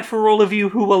glad for all of you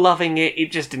who were loving it.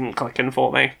 It just didn't click in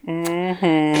for me.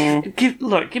 Mm-hmm.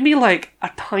 Give me like a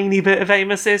tiny bit of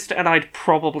aim assist, and I'd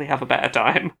probably have a better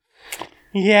time.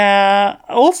 Yeah.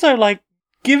 Also, like,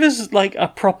 give us like a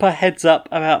proper heads up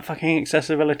about fucking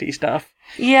accessibility stuff.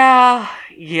 Yeah.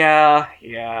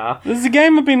 There's a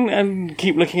game I've been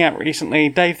keep looking at recently,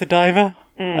 Dave the Diver.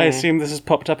 I assume this has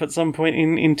popped up at some point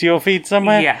into your feed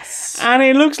somewhere. Yes. And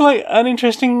it looks like an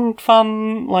interesting,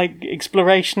 fun, like,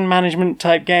 exploration management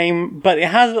type game, but it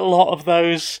has a lot of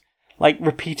those, like,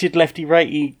 repeated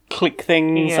lefty-righty click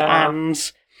things,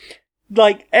 and,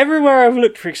 like, everywhere I've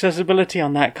looked for accessibility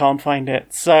on that, can't find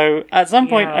it. So, at some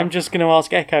point, I'm just going to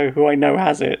ask Echo, who I know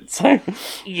has it, so...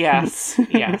 Yes.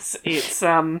 It's,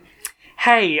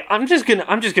 hey, I'm just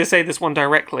gonna say this one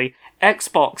directly.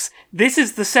 Xbox, this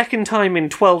is the second time in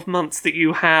 12 months that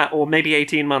you have, or maybe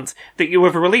 18 months, that you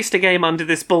have released a game under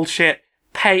this bullshit,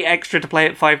 pay extra to play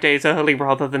it 5 days early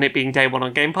rather than it being day one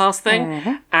on Game Pass thing.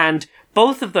 Mm-hmm. And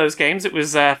both of those games, it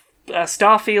was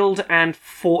Starfield and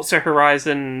Forza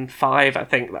Horizon 5, I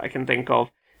think, that I can think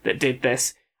of, that did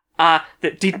this.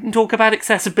 That didn't talk about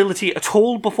accessibility at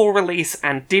all before release,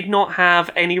 and did not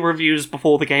have any reviews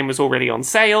before the game was already on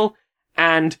sale,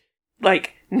 and,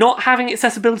 like, not having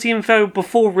accessibility info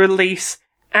before release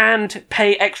and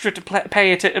pay extra to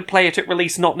play it at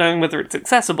release, not knowing whether it's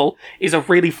accessible, is a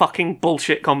really fucking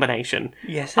bullshit combination.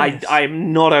 Yes, it is.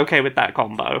 I'm not okay with that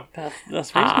combo.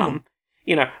 That's reasonable.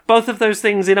 You know, both of those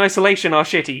things in isolation are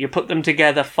shitty. You put them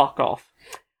together, fuck off.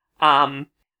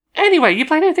 Anyway, you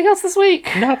playing anything else this week?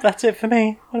 Nope, that's it for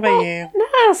me. What about you? No,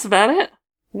 that's about it.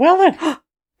 Well then.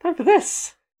 Time for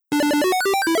this.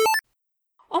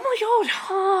 Oh my god,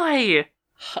 hi!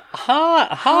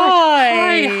 Hi.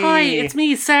 It's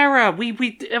me, Sarah. We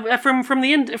from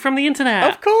the internet.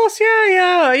 Of course,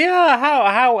 yeah.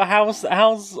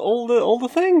 How's all the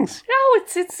things? Oh,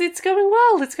 it's going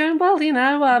well. It's going well. You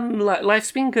know,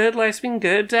 life's been good.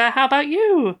 How about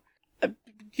you?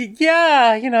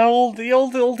 Yeah, you know, all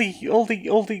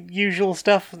the usual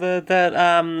stuff that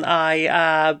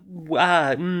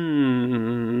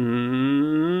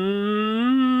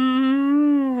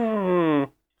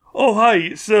Oh, hey,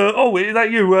 it's, is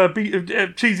that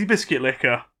you, Cheesy Biscuit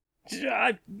Liquor?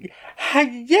 Yeah,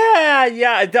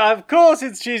 of course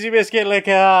it's Cheesy Biscuit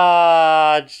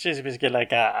Liquor. Cheesy Biscuit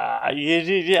Liquor.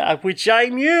 Yeah, which I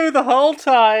knew the whole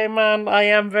time, and I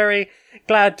am very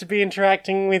glad to be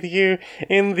interacting with you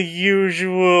in the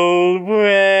usual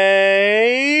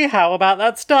way. How about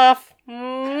that stuff?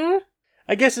 I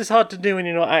guess it's hard to do when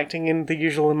you're not acting in the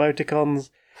usual emoticons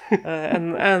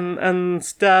and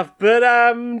stuff, but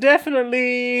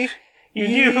definitely... You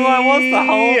knew who I was the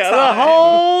whole time. The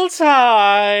whole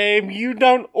time. You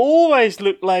don't always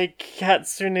look like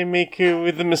Hatsune Miku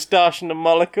with the moustache and a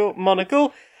monocle.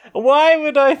 Why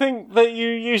would I think that you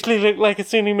usually look like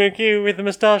Hatsune Miku with the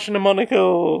moustache and a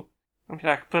monocle? I mean,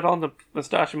 I could put on the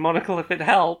moustache and monocle if it'd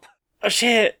help. Oh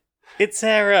shit! It's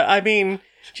Sarah. I mean,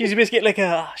 Cheesy Biscuit Liquor.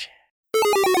 Oh shit.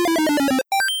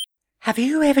 Have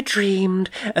you ever dreamed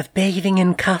of bathing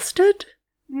in custard?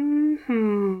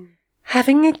 Mm-hmm.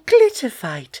 Having a glitter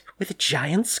fight with a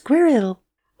giant squirrel.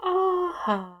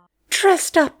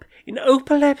 Dressed up in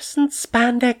opalescent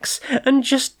spandex and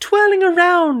just twirling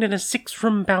around in a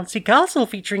 6-room bouncy castle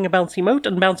featuring a bouncy moat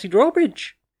and bouncy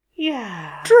drawbridge.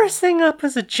 Yeah. Dressing up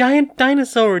as a giant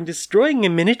dinosaur and destroying a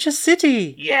miniature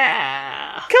city.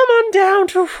 Yeah. Come on down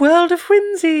to World of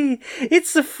Whimsy.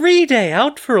 It's a free day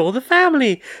out for all the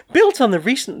family, built on the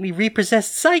recently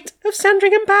repossessed site of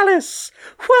Sandringham Palace.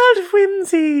 World of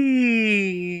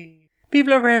Whimsy. Vive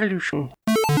la Revolution.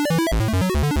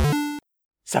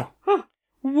 So,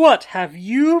 what have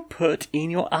you put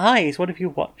in your eyes? What have you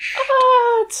watched?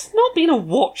 It's not been a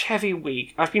watch-heavy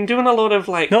week. I've been doing a lot of,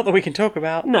 like... Not that we can talk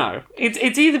about. No.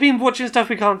 It's either been watching stuff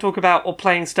we can't talk about or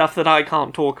playing stuff that I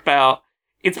can't talk about.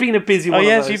 It's been a busy one of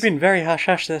those. Oh, yes, you've been very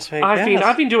hush-hush this week.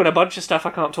 I've been doing a bunch of stuff I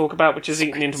can't talk about, which has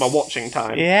eaten into my watching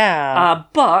time. Yeah.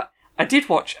 But I did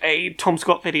watch a Tom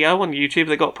Scott video on YouTube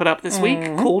that got put up this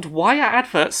week called Why Are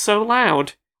Adverts So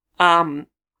Loud?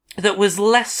 That was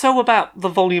less so about the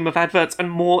volume of adverts and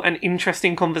more an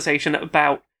interesting conversation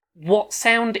about what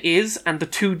sound is and the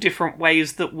two different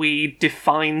ways that we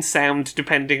define sound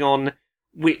depending on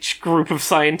which group of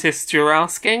scientists you're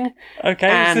asking. Okay,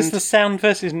 and is this the sound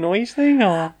versus noise thing,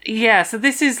 or...? Yeah, so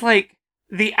this is, like,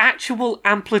 the actual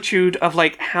amplitude of,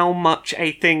 like, how much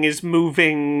a thing is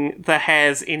moving the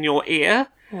hairs in your ear.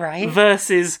 Right.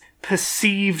 Versus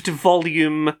perceived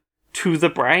volume to the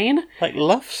brain. Like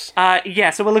lufs?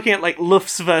 Yeah, so we're looking at, like,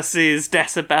 lufs versus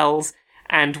decibels,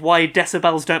 and why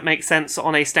decibels don't make sense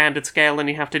on a standard scale and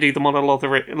you have to do them on a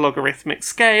logarithmic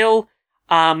scale.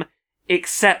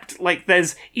 Except, like,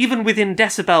 even within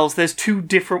decibels, there's two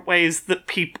different ways that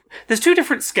there's two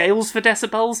different scales for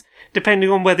decibels, depending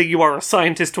on whether you are a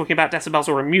scientist talking about decibels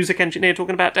or a music engineer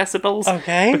talking about decibels.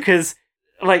 Okay. Because,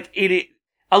 like, a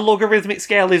logarithmic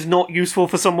scale is not useful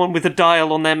for someone with a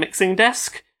dial on their mixing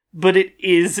desk, but it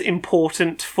is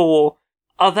important for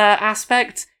other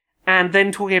aspects. And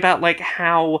then talking about, like,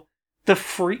 how the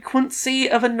frequency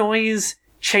of a noise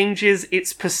changes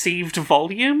its perceived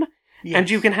volume. Yes.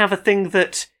 And you can have a thing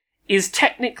that is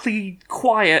technically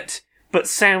quiet, but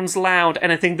sounds loud,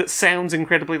 and a thing that sounds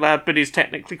incredibly loud, but is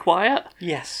technically quiet.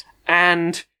 Yes.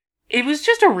 And it was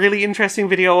just a really interesting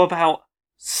video about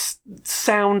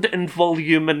sound and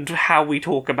volume and how we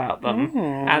talk about them.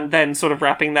 And then sort of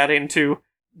wrapping that into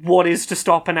what is to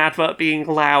stop an advert being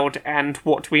loud and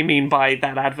what we mean by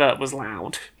that advert was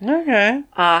loud. Okay.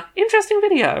 Interesting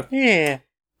video. Yeah.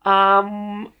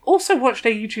 Also watched a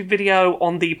YouTube video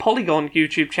on the Polygon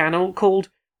YouTube channel called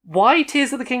Why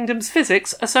Tears of the Kingdom's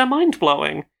Physics Are So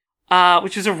Mind-Blowing,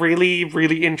 which is a really,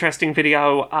 really interesting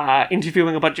video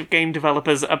interviewing a bunch of game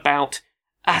developers about...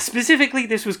 specifically,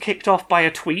 this was kicked off by a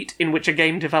tweet in which a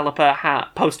game developer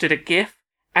posted a GIF,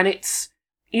 and it's...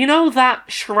 You know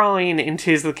that shrine in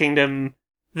Tears of the Kingdom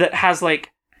that has,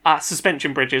 like,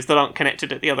 suspension bridges that aren't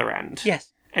connected at the other end?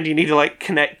 Yes. And you need to, like,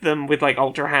 connect them with, like,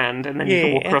 Ultra Hand, and then you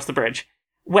can walk across the bridge.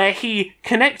 Where he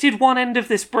connected one end of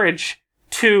this bridge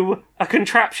to a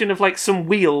contraption of, like, some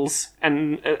wheels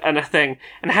and a thing,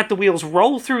 and had the wheels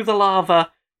roll through the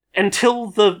lava until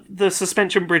the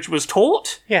suspension bridge was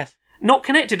taut. Yes. not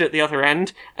connected at the other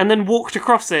end, and then walked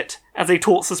across it as a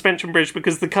taut suspension bridge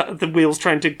because the wheel's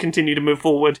trying to continue to move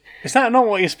forward. Is that not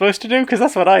what you're supposed to do? Because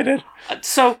that's what I did.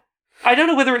 So, I don't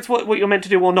know whether it's what you're meant to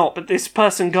do or not, but this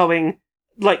person going,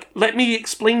 like, let me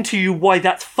explain to you why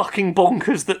that's fucking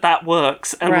bonkers that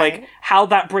works, and, like, how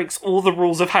that breaks all the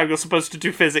rules of how you're supposed to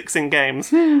do physics in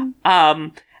games.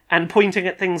 And pointing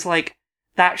at things like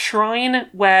that shrine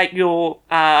where you're,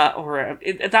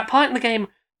 that part in the game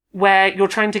where you're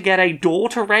trying to get a door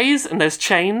to raise, and there's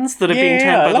chains that are being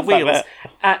turned by the wheels.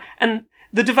 And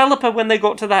the developer, when they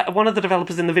got to that, one of the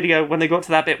developers in the video, when they got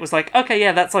to that bit, was like, okay,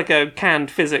 yeah, that's like a canned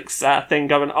physics thing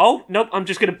going, oh, nope, I'm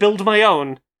just going to build my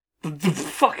own.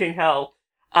 Fucking hell.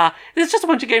 There's just a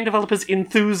bunch of game developers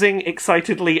enthusing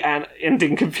excitedly and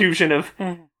in confusion of,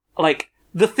 like,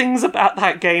 the things about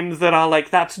that game that are like,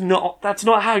 that's not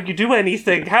how you do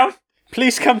anything. How...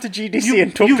 Please come to GDC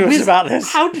and talk to us about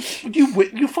this. How did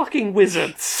you fucking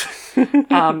wizards?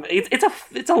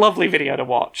 It's a lovely video to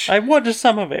watch. I watched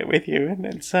some of it with you, and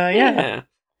it's yeah.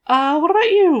 What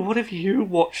about you? What have you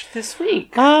watched this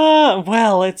week?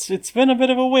 Well, it's been a bit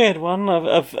of a weird one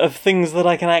of things that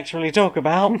I can actually talk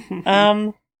about.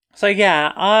 So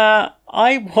yeah,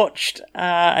 I watched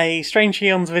a Strange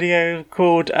Eons video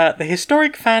called The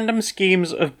Historic Fandom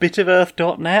Schemes of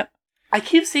Bit-of-Earth.net. I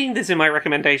keep seeing this in my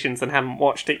recommendations and haven't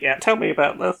watched it yet. Tell me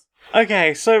about this.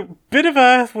 Okay, so Bit of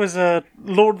Earth was a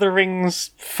Lord of the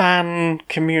Rings fan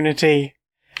community.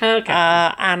 Okay.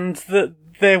 And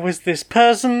there was this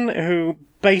person who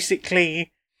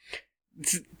basically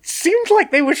seemed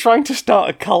like they were trying to start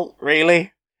a cult,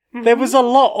 really. Mm-hmm. There was a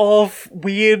lot of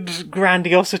weird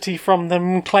grandiosity from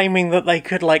them, claiming that they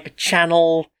could, like,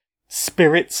 channel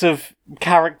spirits of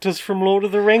characters from Lord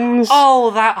of the Rings. Oh,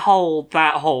 that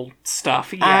whole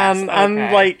stuff. Yes,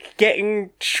 and like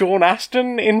getting Sean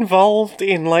Astin involved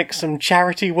in like some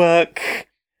charity work,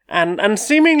 and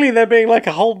seemingly there being like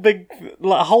a whole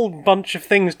bunch of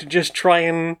things to just try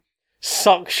and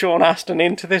suck Sean Astin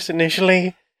into this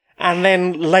initially, and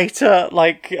then later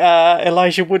like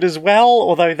Elijah Wood as well,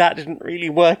 although that didn't really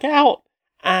work out,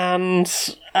 and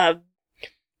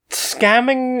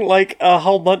scamming like a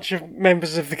whole bunch of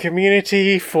members of the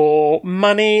community for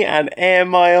money and air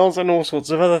miles and all sorts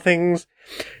of other things,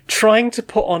 trying to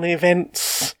put on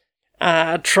events,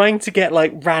 trying to get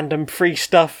like random free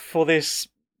stuff for this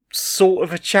sort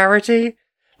of a charity.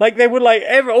 Like they were like,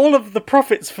 all of the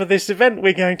profits for this event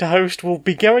we're going to host will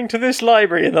be going to this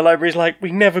library, and the library's like,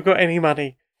 we never got any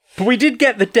money. But we did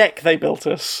get the deck they built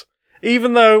us,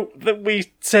 even though that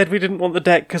we said we didn't want the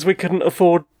deck because we couldn't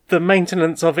afford the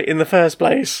maintenance of it in the first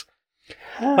place.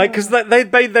 Like, because they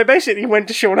basically went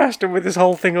to Sean Astin with this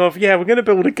whole thing of, yeah, we're going to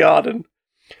build a garden.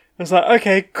 I was like,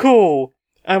 okay, cool.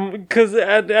 Because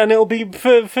and it'll be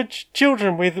for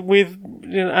children with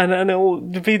you know, and it'll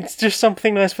be just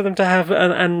something nice for them to have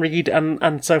and read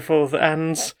and so forth.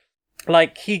 And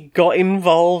like he got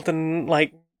involved and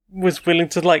like was willing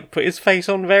to like put his face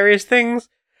on various things.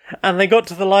 And they got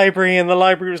to the library, and the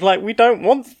library was like, we don't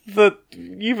want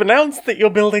you've announced that you're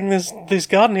building this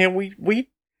garden here. We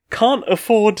can't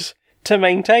afford to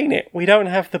maintain it. We don't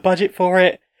have the budget for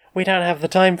it. We don't have the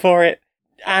time for it.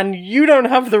 And you don't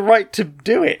have the right to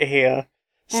do it here.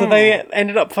 So they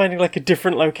ended up finding like a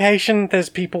different location. There's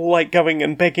people like going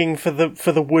and begging for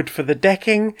the wood for the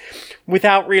decking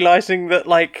without realizing that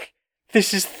like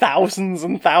this is thousands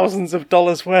and thousands of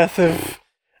dollars worth of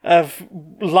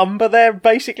lumber they're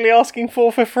basically asking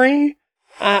for free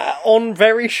on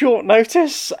very short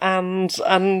notice, and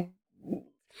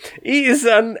it is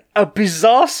a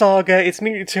bizarre saga. It's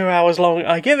nearly 2 hours long.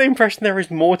 I get the impression there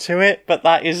is more to it, but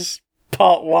that is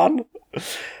part one.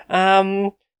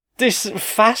 This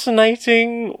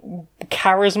fascinating,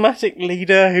 charismatic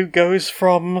leader who goes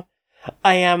from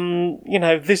I am, you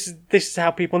know, this is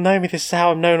how people know me, this is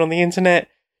how I'm known on the internet,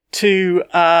 to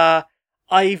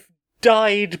I've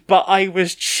died, but I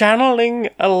was channeling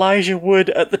Elijah Wood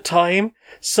at the time,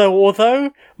 so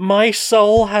although my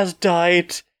soul has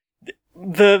died,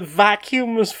 the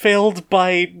vacuum was filled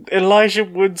by Elijah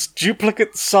Wood's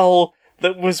duplicate soul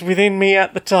that was within me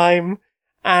at the time,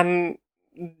 and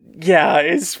yeah,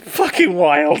 it's fucking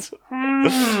wild.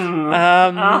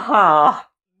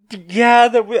 Yeah,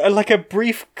 there was like a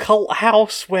brief cult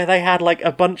house where they had like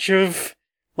a bunch of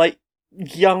like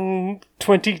young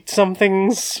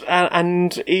 20-somethings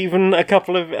and even a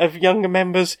couple of younger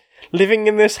members living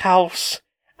in this house,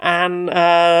 and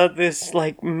this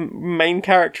like main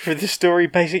character of the story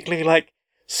basically like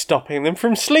stopping them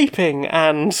from sleeping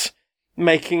and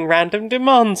making random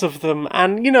demands of them,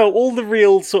 and you know, all the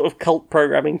real sort of cult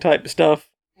programming type stuff.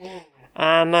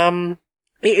 And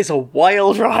it is a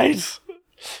wild ride.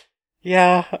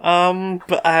 Yeah,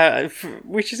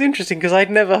 which is interesting because I'd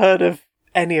never heard of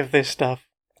any of this stuff.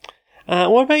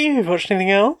 What about you? Have you watched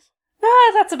anything else?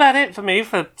 That's about it for me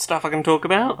for stuff I can talk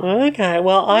about. Okay,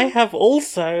 well, I have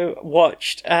also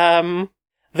watched,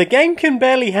 The Game Can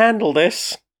Barely Handle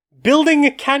This, Building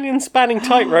a Canyon-Spanning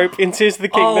Tightrope in Tears of the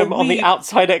Kingdom on the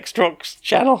Outside Xbox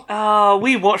channel.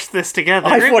 We watched this together.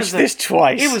 I've watched this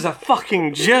twice. It was a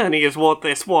fucking journey is what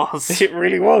this was. It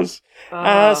really was.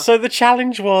 So the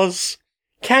challenge was,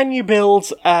 can you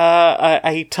build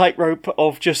a tightrope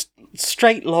of just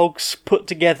straight logs put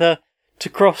together to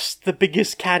cross the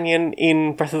biggest canyon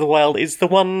in Breath of the Wild? Is the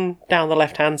one down the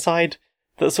left-hand side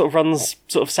that sort of runs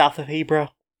sort of south of Hebra,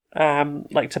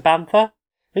 like to Bantha?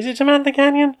 Is it Tamantha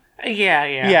Canyon? Yeah.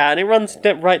 Yeah, and it runs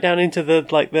right down into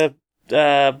the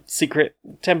secret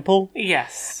temple.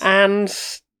 Yes. And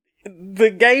the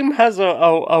game has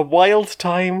a wild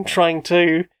time trying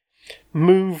to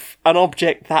move an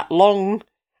object that long,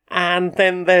 and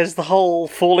then there's the whole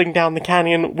falling down the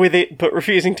canyon with it but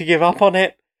refusing to give up on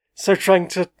it, so trying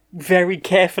to very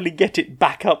carefully get it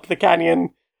back up the canyon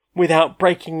without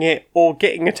breaking it or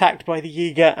getting attacked by the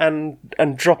Yiga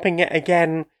and dropping it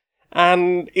again.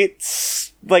 And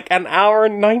it's like an hour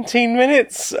and 19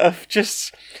 minutes of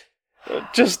just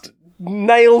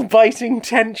nail-biting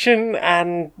tension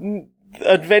and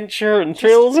adventure and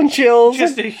thrills and chills.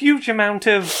 Just a huge amount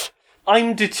of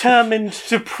I'm determined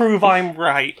to prove I'm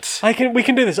right. We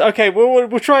can do this. Okay,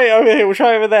 we'll try it over here. We'll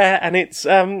try it over there. And it's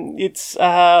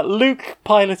Luke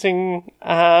piloting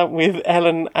with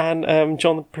Ellen and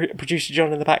John, producer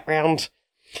John, in the background,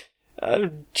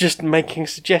 just making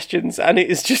suggestions. And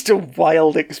it is just a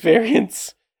wild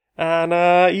experience.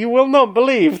 And you will not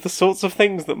believe the sorts of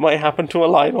things that might happen to a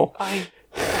Lionel.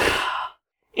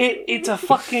 It's a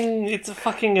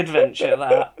fucking adventure,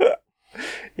 that.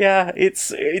 Yeah,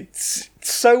 it's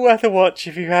so worth a watch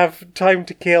if you have time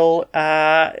to kill.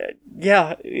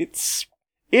 Yeah, it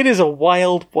is a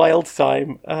wild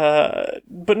time.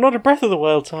 But not a Breath of the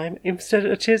Wild time, instead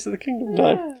a Tears of the Kingdom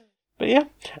time. But yeah,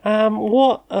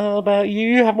 what about you?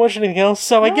 You haven't watched anything else,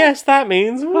 so I guess that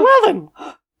means, well then.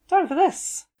 Time for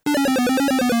this.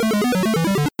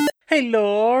 Hey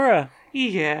Laura.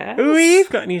 Yes. We've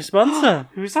got a new sponsor.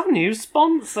 Who's our new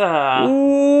sponsor?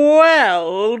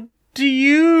 Well, do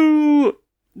you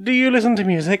listen to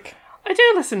music? I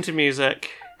do listen to music.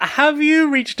 Have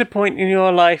you reached a point in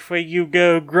your life where you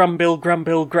go, grumble,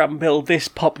 this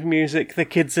pop music the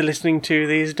kids are listening to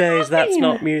these days, that's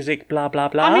not music, blah, blah,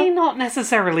 blah? I mean, not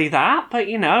necessarily that, but,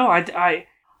 you know,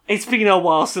 it's been a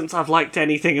while since I've liked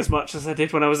anything as much as I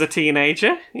did when I was a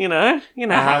teenager, you know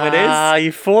how it is.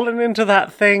 You've fallen into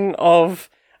that thing of,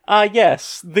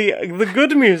 yes, the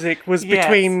good music was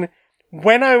between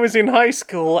when I was in high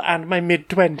school and my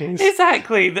mid-20s.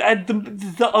 Exactly.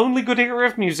 The only good era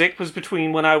of music was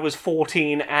between when I was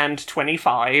 14 and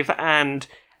 25, and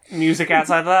music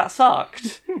outside of that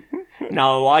sucked.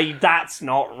 No, that's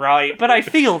not right, but I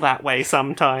feel that way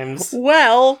sometimes.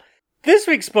 Well, this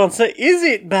week's sponsor, Is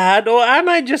It Bad or Am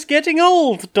I Just Getting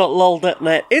Old?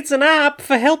 .lol.net. It's an app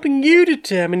for helping you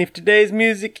determine if today's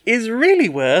music is really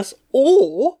worse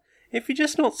or if you're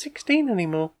just not 16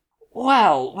 anymore.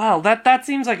 Well, that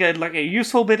seems like a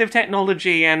useful bit of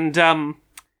technology, and I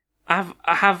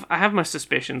have my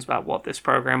suspicions about what this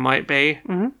program might be.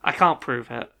 Mm-hmm. I can't prove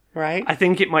it. Right. I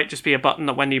think it might just be a button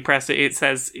that when you press it, it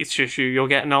says it's just you're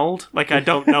getting old. Like, I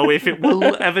don't know if it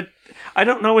will ever. I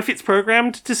don't know if it's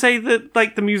programmed to say that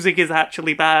like the music is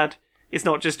actually bad. It's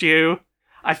not just you.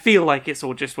 I feel like it's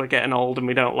all just we're getting old and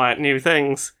we don't like new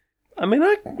things. I mean,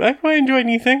 I quite enjoy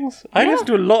new things. I listen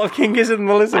to a lot of King Gizzard and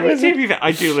Melissa.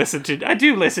 I do listen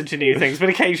to new things, but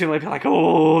occasionally I'll be like,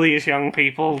 oh, these young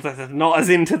people, they're not as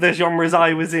into the genres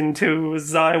I was into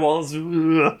as I was.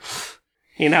 Ugh.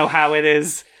 You know how it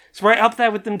is. It's right up there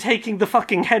with them taking the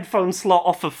fucking headphone slot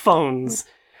off of phones.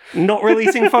 Not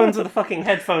releasing phones with a fucking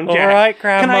headphone jack. Alright,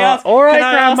 Grandma.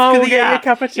 Grandma, we'll get you a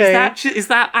cup of tea. Is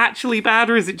that actually bad,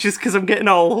 or is it just because I'm getting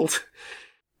old?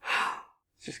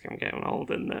 It's just I'm getting old,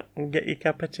 isn't it? We'll get you a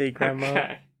cup of tea, Grandma.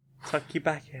 Okay. Tuck you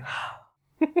back in.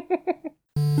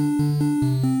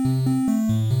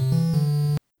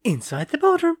 Inside the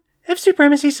boardroom of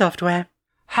Supremacy Software.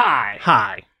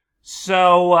 Hi.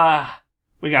 So,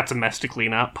 we got some mess to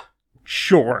clean up.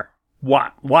 Sure.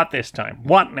 What this time?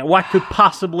 What could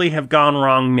possibly have gone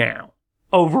wrong now?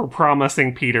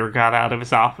 Overpromising Peter got out of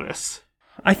his office.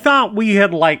 I thought we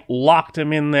had, locked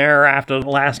him in there after the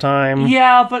last time.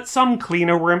 Yeah, but some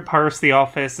cleaner went past the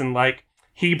office and,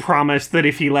 he promised that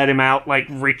if he let him out,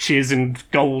 riches and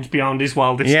gold beyond his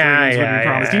wildest dreams would be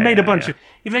promised. He made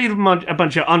a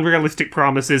bunch of unrealistic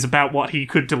promises about what he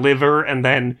could deliver, and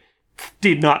then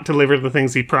did not deliver the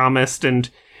things he promised, and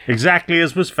Exactly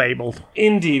as was fabled.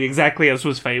 indeed, exactly as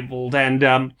was fabled.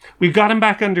 And we've got him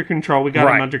back under control. We got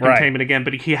him Right, under right. containment again,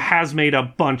 but he has made a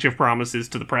bunch of promises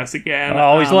to the press again.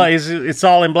 It's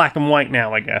all in black and white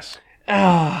now, I guess.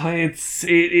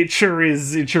 It sure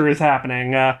is. It sure is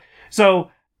happening.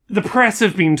 So the press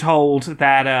have been told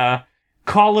that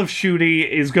Call of Duty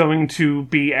is going to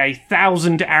be a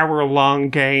 1,000-hour-long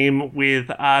game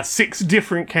with 6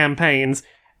 different campaigns,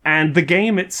 and the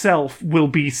game itself will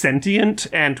be sentient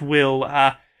and will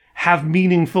have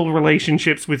meaningful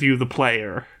relationships with you, the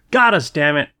player. Got us,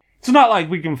 damn it. It's not like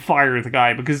we can fire the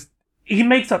guy, because he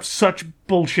makes up such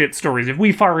bullshit stories. If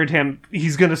we fired him,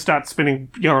 he's going to start spinning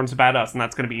yarns about us, and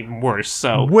that's going to be even worse.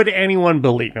 So Would anyone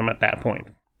believe him at that point?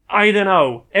 I don't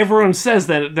know. Everyone says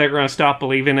that they're going to stop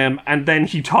believing him, and then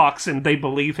he talks and they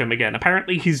believe him again.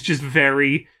 Apparently, he's just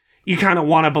very... You kind of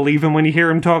want to believe him when you hear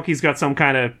him talk. He's got some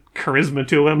kind of charisma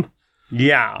to him.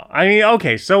 Yeah. I mean,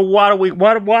 okay, so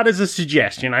what is a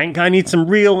suggestion? I need some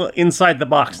real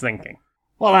inside-the-box thinking.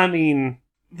 Well, I mean,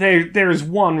 there's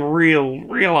one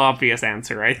real obvious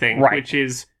answer, I think, Right. which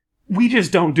is we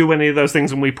just don't do any of those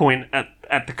things when we point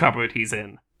at the cupboard he's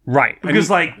in. Right.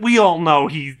 Because, we all know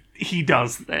he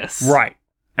does this. Right.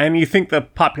 And you think the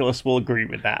populace will agree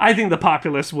with that? I think the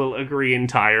populace will agree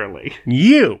entirely.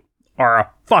 You are a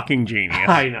fucking genius.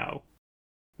 I know.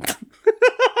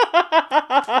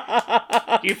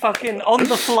 You fucking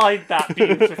on-the-fly that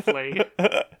beautifully.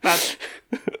 That's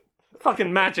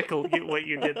fucking magical, what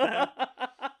you did there.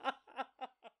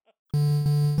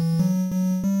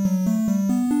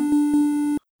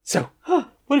 So,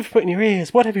 What have you put in your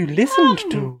ears? What have you listened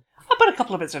to? I put a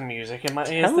couple of bits of music in my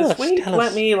ears Tell this us, week. tell Let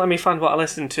us. me find what I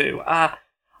listened to.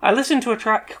 I listened to a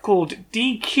track called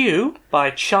DQ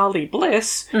by Charlie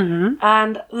Bliss,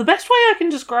 and the best way I can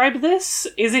describe this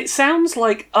is it sounds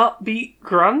like upbeat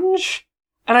grunge,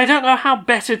 and I don't know how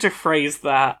better to phrase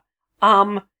that.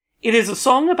 It is a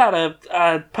song about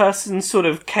a person's sort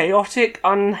of chaotic,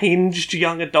 unhinged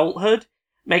young adulthood,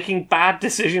 making bad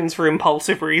decisions for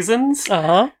impulsive reasons,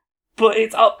 Uh-huh. but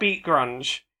it's upbeat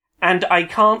grunge. And I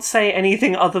can't say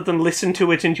anything other than listen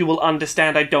to it and you will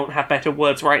understand I don't have better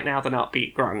words right now than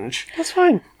upbeat grunge. That's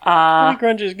fine. Uh,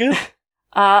 Grunge is good.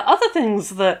 Other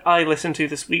things that I listened to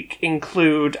this week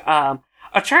include a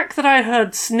track that I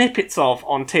heard snippets of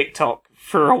on TikTok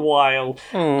for a while.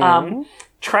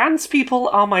 Trans People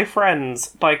Are My Friends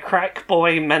by Crack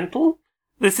Boy Mental.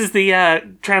 This is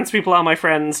the Trans People Are My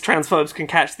Friends, Transphobes Can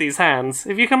Catch These Hands.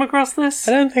 Have you come across this?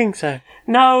 I don't think so.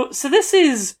 No, so this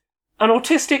is an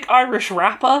autistic Irish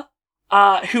rapper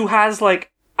who has a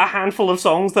handful of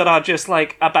songs that are just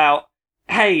about,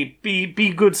 hey, be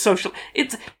good social.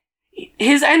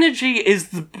 His energy is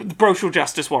the Social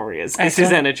Justice Warriors. It's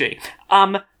his energy.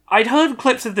 I'd heard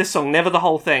clips of this song, never the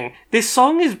whole thing. This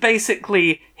song is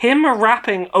basically him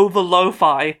rapping over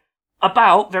lo-fi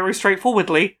about, very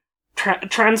straightforwardly,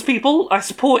 trans people, I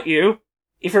support you.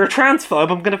 If you're a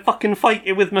transphobe, I'm gonna fucking fight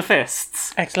you with my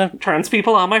fists. Excellent. Trans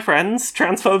people are my friends.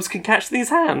 Transphobes can catch these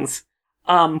hands.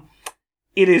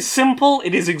 It is simple.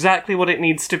 It is exactly what it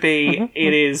needs to be.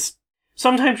 It is.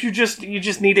 Sometimes you just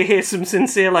need to hear some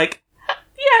sincere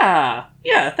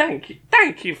yeah,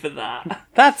 thank you for that.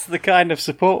 That's the kind of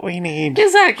support we need.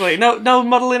 Exactly. No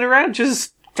muddling around.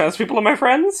 Just trans people are my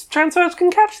friends. Transphobes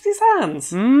can catch these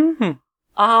hands. Mm-hmm.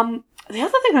 The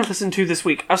other thing I listened to this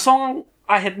week, a song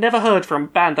I had never heard from a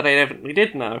band that I evidently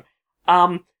did know.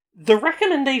 The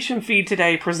recommendation feed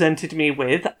today presented me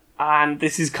with, and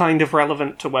this is kind of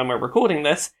relevant to when we're recording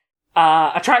this,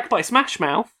 a track by Smash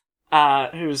Mouth,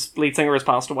 whose lead singer has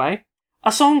passed away,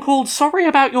 a song called Sorry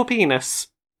About Your Penis.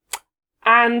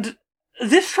 And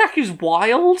this track is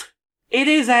wild. It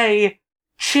is a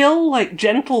chill,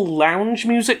 gentle lounge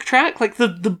music track.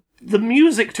 The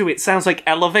music to it sounds like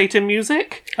elevator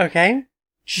music. Okay.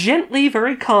 Gently,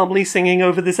 very calmly singing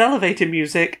over this elevator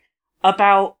music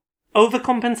about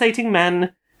overcompensating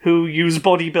men who use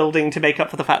bodybuilding to make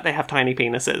up for the fact they have tiny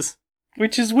penises.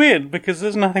 Which is weird, because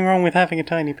there's nothing wrong with having a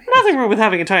tiny penis. Nothing wrong with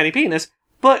having a tiny penis,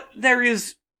 but there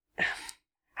is...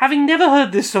 Having never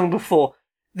heard this song before,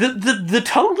 the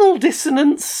tonal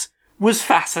dissonance was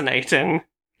fascinating.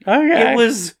 Okay. It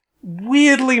was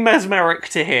weirdly mesmeric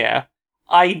to hear.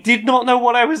 I did not know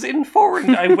what I was in for,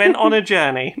 and I went on a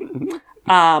journey.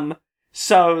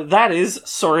 So that is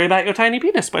Sorry About Your Tiny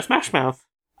Penis by Smash Mouth.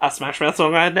 A Smash Mouth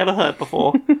song I had never heard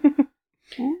before.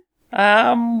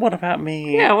 What about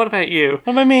me? Yeah, what about you?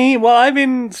 What about me? Well, I've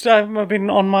been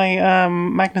on my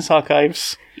Magnus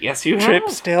Archives Yes, you trip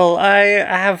have. still.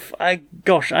 I'm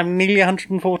nearly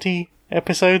 140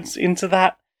 episodes into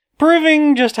that,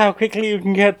 proving just how quickly you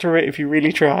can get through it if you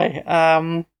really try.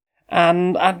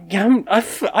 And yeah,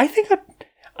 I think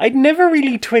I'd never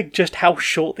really twigged just how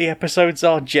short the episodes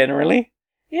are generally.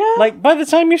 Yeah. Like, by the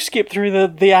time you skip through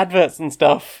the adverts and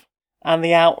stuff, and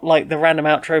the random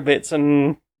outro bits,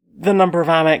 and the number of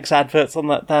Amex adverts on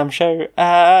that damn show,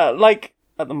 like,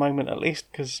 at the moment at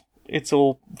least, because it's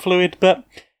all fluid, but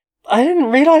I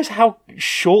didn't realise how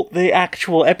short the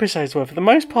actual episodes were. For the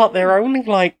most part, they're only,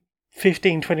 like,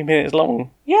 15, 20 minutes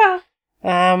long. Yeah.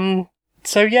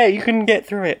 So yeah, you can get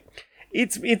through it.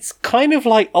 It's kind of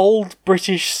like old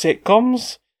British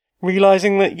sitcoms,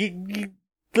 realising that you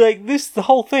like this, the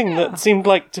whole thing that seemed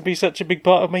like to be such a big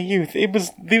part of my youth.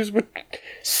 These were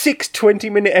 6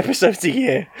 20-minute episodes a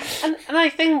year. And I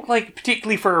think, like,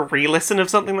 particularly for a re-listen of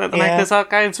something like the Magnus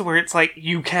Archives, where it's like,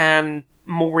 you can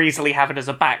more easily have it as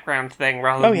a background thing,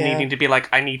 rather than needing to be like,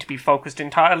 I need to be focused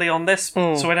entirely on this,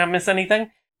 so I don't miss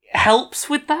anything. It helps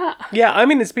with that. Yeah, I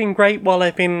mean, it's been great while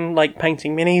I've been, like,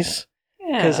 painting minis.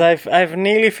 Because I've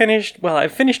nearly finished,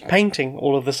 I've finished painting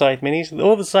all of the side minis.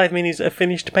 All the side minis are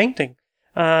finished painting.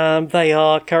 They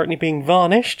are currently being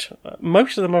varnished.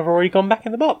 Most of them have already gone back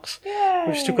in the box. Yay.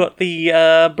 We've still got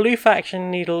the blue faction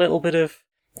need a little bit of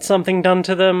something done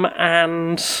to them,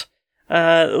 and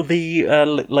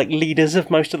the leaders of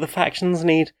most of the factions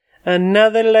need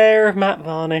another layer of matte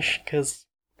varnish because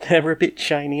they're a bit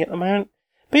shiny at the moment.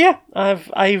 But yeah,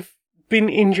 I've been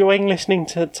enjoying listening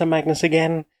to Magnus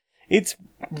again. It's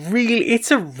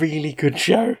a really good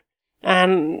show.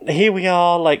 And here we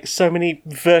are, like, so many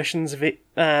versions of it,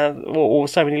 or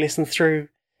so many listens through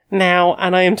now,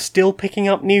 and I am still picking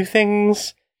up new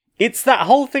things. It's that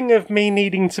whole thing of me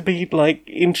needing to be, like,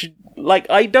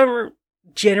 I don't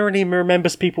generally remember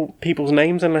people's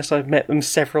names unless I've met them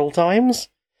several times.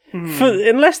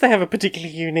 Unless they have a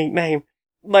particularly unique name.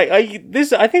 Like, I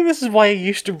think this is why I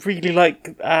used to really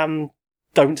like,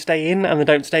 Don't Stay In and the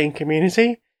Don't Stay In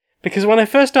community. Because when I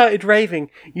first started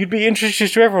raving, you'd be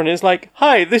introduced to everyone. It's like,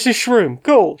 hi, this is Shroom.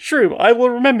 Cool, Shroom, I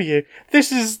will remember you.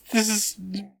 This is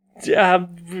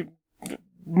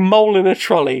Mole in a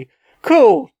Trolley.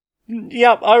 Cool.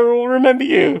 Yep, I will remember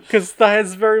you. Because that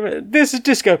has this is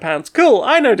Disco Pants. Cool,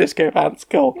 I know Disco Pants.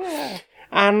 Cool. Yeah.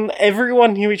 And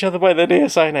everyone knew each other by their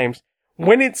DSI names.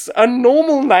 When it's a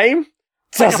normal name,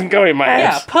 it doesn't go in my head.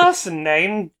 Yeah, person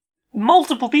name.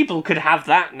 Multiple people could have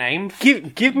that name.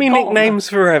 Give me nicknames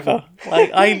forever.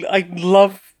 Like, I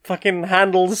love fucking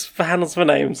handles for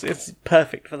names. It's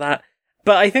perfect for that.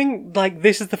 But I think, like,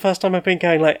 this is the first time I've been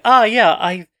going like,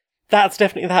 that's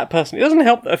definitely that person. It doesn't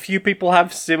help that a few people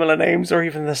have similar names or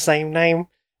even the same name.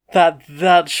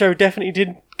 That show definitely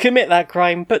did commit that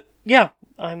crime. But yeah,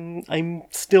 I'm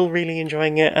still really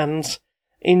enjoying it and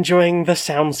enjoying the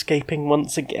soundscaping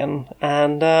once again.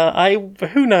 And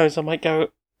who knows, I might go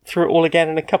through it all again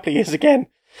in a couple of years again.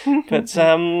 But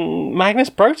Magnus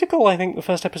Protocol, I think the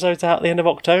first episode's out at the end of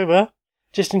October,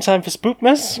 just in time for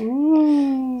Spookmas.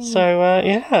 Ooh. So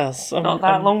yes, Not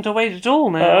that long to wait at all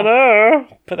now. I know,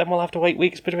 but then we'll have to wait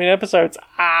weeks between episodes.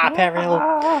 Peril.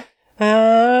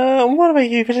 What about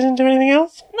you? Have you listened to anything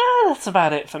else? No, that's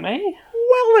about it for me.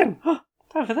 Well then.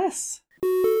 Time for this.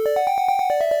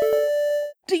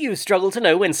 Do you struggle to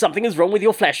know when something is wrong with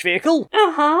your Flash vehicle?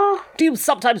 Uh-huh. Do you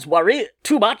sometimes worry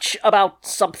too much about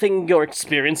something you're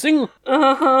experiencing?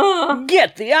 Uh-huh.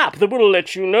 Get the app that will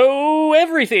let you know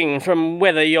everything, from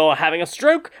whether you're having a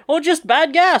stroke or just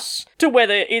bad gas, to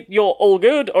whether you're all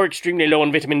good or extremely low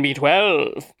on vitamin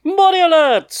B12. Body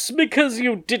alerts, because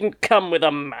you didn't come with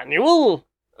a manual.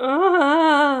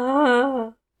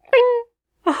 Bing.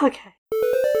 Okay.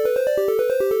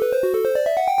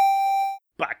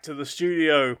 Back to the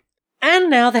studio.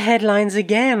 And now the headlines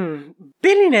again.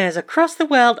 Billionaires across the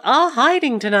world are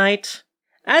hiding tonight,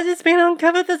 as it's been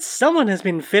uncovered that someone has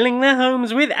been filling their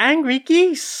homes with angry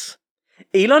geese.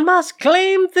 Elon Musk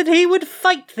claimed that he would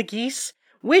fight the geese,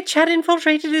 which had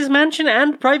infiltrated his mansion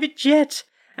and private jet,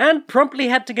 and promptly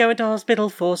had to go into hospital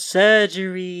for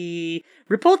surgery.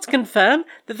 Reports confirm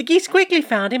that the geese quickly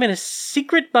found him in a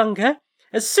secret bunker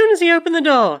as soon as he opened the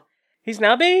door. He's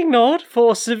now being ignored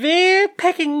for severe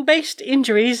pecking-based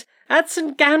injuries at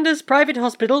St. Gander's private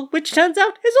hospital, which turns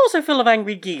out is also full of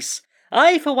angry geese.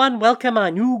 I, for one, welcome our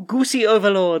new goosey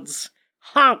overlords.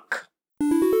 Honk! Do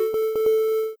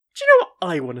you know what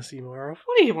I want to see more of?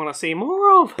 What do you want to see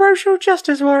more of? Social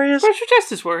Justice Warriors. Social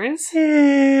Justice Warriors?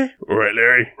 Yeah. All right,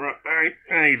 Larry. Right, Larry,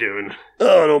 how you doing?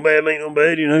 Oh, not bad, mate, not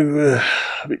bad. You know,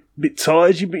 a bit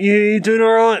tired. You doing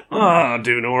all right? Oh,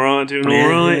 doing all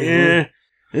right, yeah.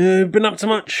 Been up to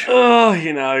much? Oh,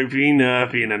 you know, being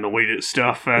annoyed at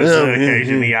stuff as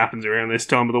occasionally happens around this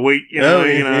time of the week. You know.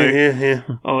 Yeah.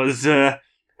 I was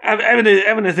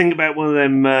having a think about one of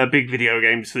them big video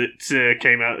games that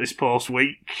came out this past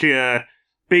week.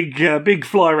 Big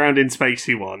fly around in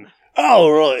spacey one.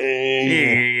 Oh, right.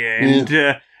 Yeah. And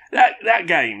that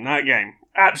game,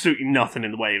 absolutely nothing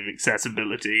in the way of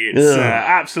accessibility. It's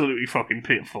absolutely fucking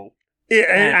pitiful.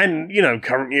 Yeah, and you know,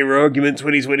 current year argument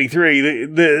 2023,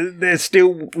 they're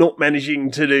still not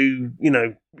managing to do, you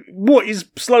know, what is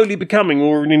slowly becoming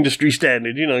more an industry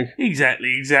standard, you know.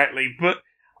 Exactly. But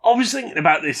I was thinking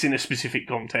about this in a specific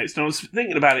context, and I was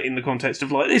thinking about it in the context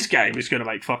of, like, this game is going to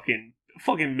make fucking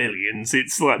millions.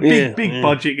 It's like big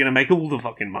budget, going to make all the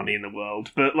fucking money in the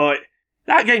world. But, like,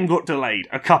 that game got delayed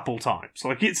a couple times.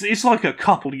 Like, it's like a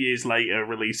couple years later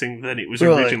releasing than it was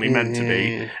originally meant to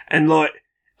be. And, like,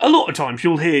 a lot of times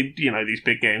you'll hear, you know, these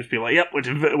big games be like, yep,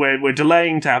 we're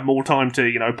delaying to have more time to,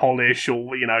 you know, polish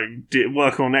or, you know,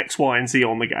 work on X, Y, and Z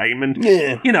on the game. And,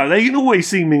 you know, they can always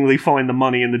seemingly find the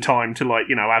money and the time to, like,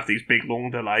 you know, have these big,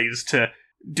 long delays to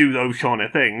do those kind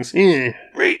of things. Yeah.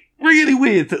 Really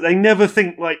weird that they never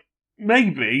think, like,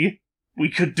 maybe we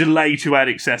could delay to add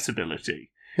accessibility.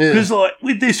 Because, like,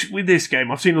 with this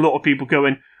game, I've seen a lot of people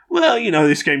going, well, you know,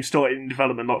 this game started in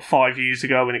development like 5 years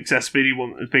ago and accessibility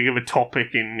wasn't as big of a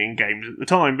topic in games at the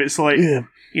time. But it's like,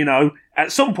 you know,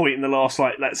 at some point in the last,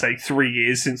 like, let's say 3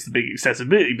 years since the big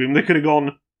accessibility boom, they could have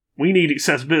gone, we need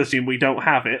accessibility and we don't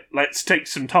have it. Let's take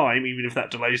some time, even if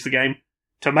that delays the game,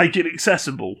 to make it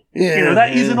accessible. You know,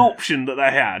 that is an option that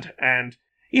they had. And,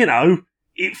 you know,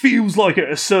 it feels like at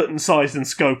a certain size and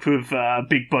scope of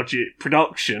big budget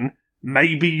production,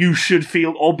 maybe you should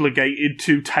feel obligated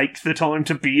to take the time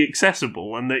to be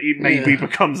accessible, and that it maybe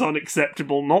becomes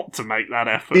unacceptable not to make that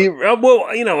effort.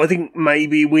 Well, you know, I think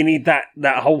maybe we need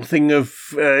that whole thing of,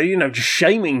 you know, just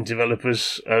shaming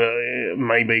developers,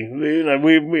 maybe. You know,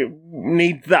 we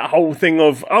need that whole thing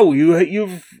of, oh,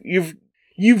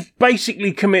 you've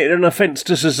basically committed an offence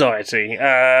to society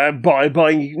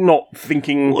by not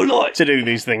thinking to do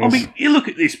these things. I mean, you look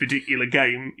at this particular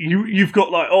game, you've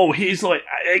got, like, oh, here's, like,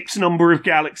 X number of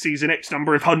galaxies and X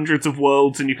number of hundreds of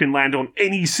worlds, and you can land on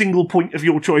any single point of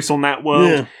your choice on that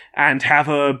world and have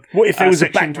a... What if there was a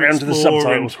background to the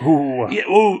subtitles? Yeah,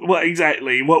 well,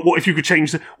 exactly. What if you could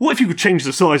change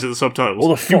the size of the subtitles? Or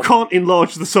the font. You can't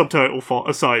enlarge the subtitle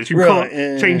size. You can't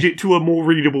change it to a more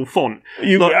readable font.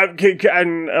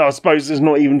 And I suppose there's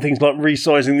not even things like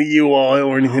resizing the UI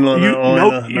or anything like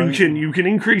that. You can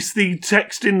increase the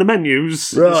text in the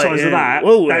menus, the size of that.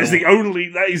 Well, that is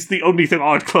the only thing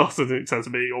I'd class as an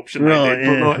accessibility option.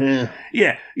 You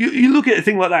look at a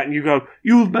thing like that and you go,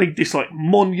 you've made this, like,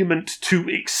 monument to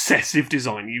excessive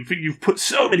design. You've put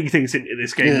so many things into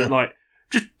this game that, like,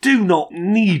 just do not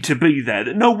need to be there,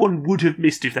 that no one would have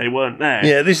missed if they weren't there.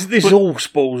 Yeah, this all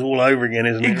spawls all over again,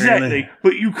 isn't it? Exactly. Really?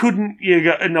 But you couldn't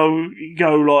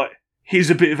go like, here's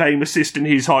a bit of aim assist and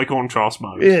here's high contrast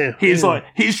mode.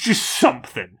 Here's just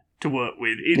something to work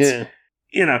with. It's,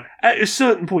 you know, at a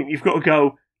certain point you've got to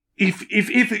go,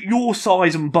 if at your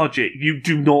size and budget you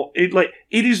do not, it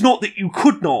is not that you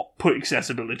could not put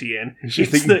accessibility in. It's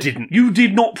just that you didn't. You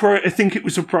did not think it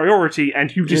was a priority,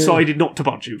 and you decided not to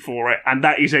budget for it, and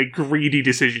that is a greedy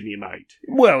decision you made.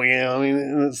 Well, yeah, I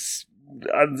mean, that's,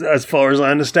 as far as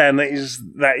I understand, that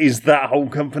is that whole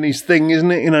company's thing, isn't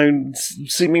it? You know,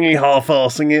 seemingly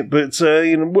half-arsing it, but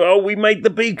you know, well, we made the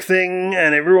big thing,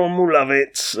 and everyone will love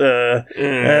it.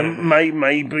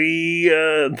 Maybe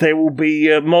there will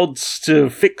be mods to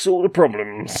fix all the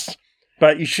problems,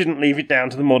 but you shouldn't leave it down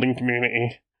to the modding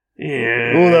community.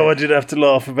 Yeah. Although I did have to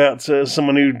laugh about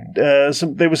someone who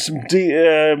there was some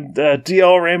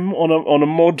DRM on a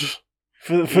mod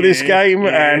for this game,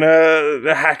 and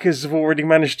the hackers have already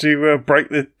managed to break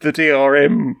the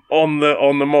DRM on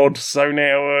the mod, so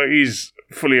now he's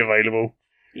fully available.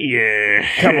 Yeah.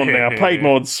 Come on now, paid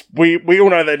mods. We all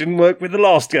know that didn't work with the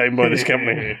last game by this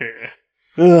company.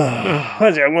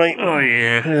 How's it, mate? Oh,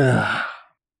 yeah.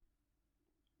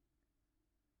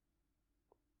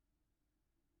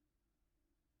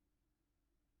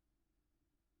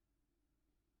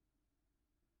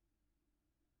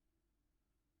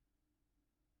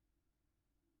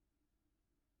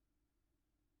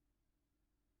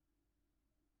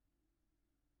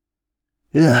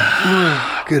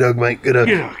 Yeah. Good hug, mate. Good hug.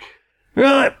 Good luck.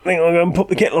 Right, I think I'll go and pop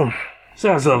the kettle on.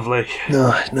 Sounds lovely.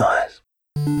 Nice.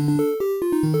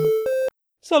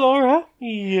 So, Laura,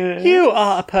 Yes. you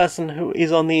are a person who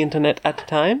is on the internet at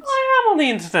times. I am on the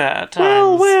internet at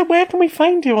Well, times. where can we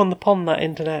find you upon that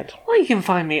internet? Well, you can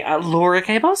find me at Laura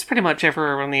K. Boss pretty much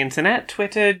everywhere on the internet.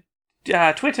 Twitter, Twitch,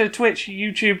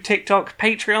 YouTube, TikTok,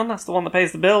 Patreon, that's the one that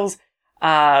pays the bills.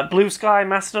 Blue Sky,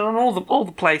 Mastodon, all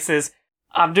the places.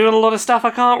 I'm doing a lot of stuff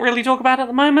I can't really talk about at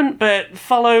the moment, but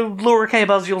follow Laura K.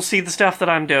 Buzz, you'll see the stuff that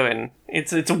I'm doing.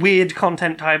 It's a weird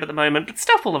content type at the moment, but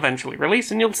stuff will eventually release,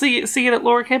 and you'll see it at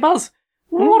Laura K. Buzz.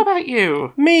 What about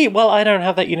you? Me? Well, I don't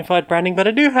have that unified branding, but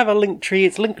I do have a link tree.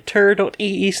 It's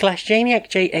linktree.ee/Janiac,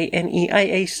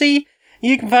 JANEIAC.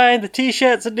 You can find the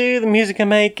t-shirts I do, the music I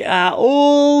make,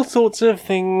 all sorts of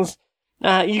things.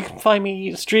 You can find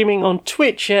me streaming on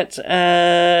Twitch at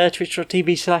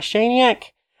twitch.tv/Janiac.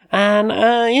 And,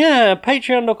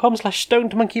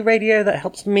 patreon.com/stonedmonkeyradio. That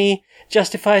helps me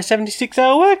justify a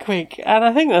 76-hour work week. And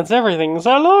I think that's everything.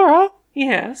 So, Laura,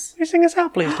 Yes? will you sing us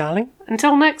out, please, darling?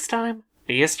 Until next time,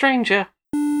 be a stranger.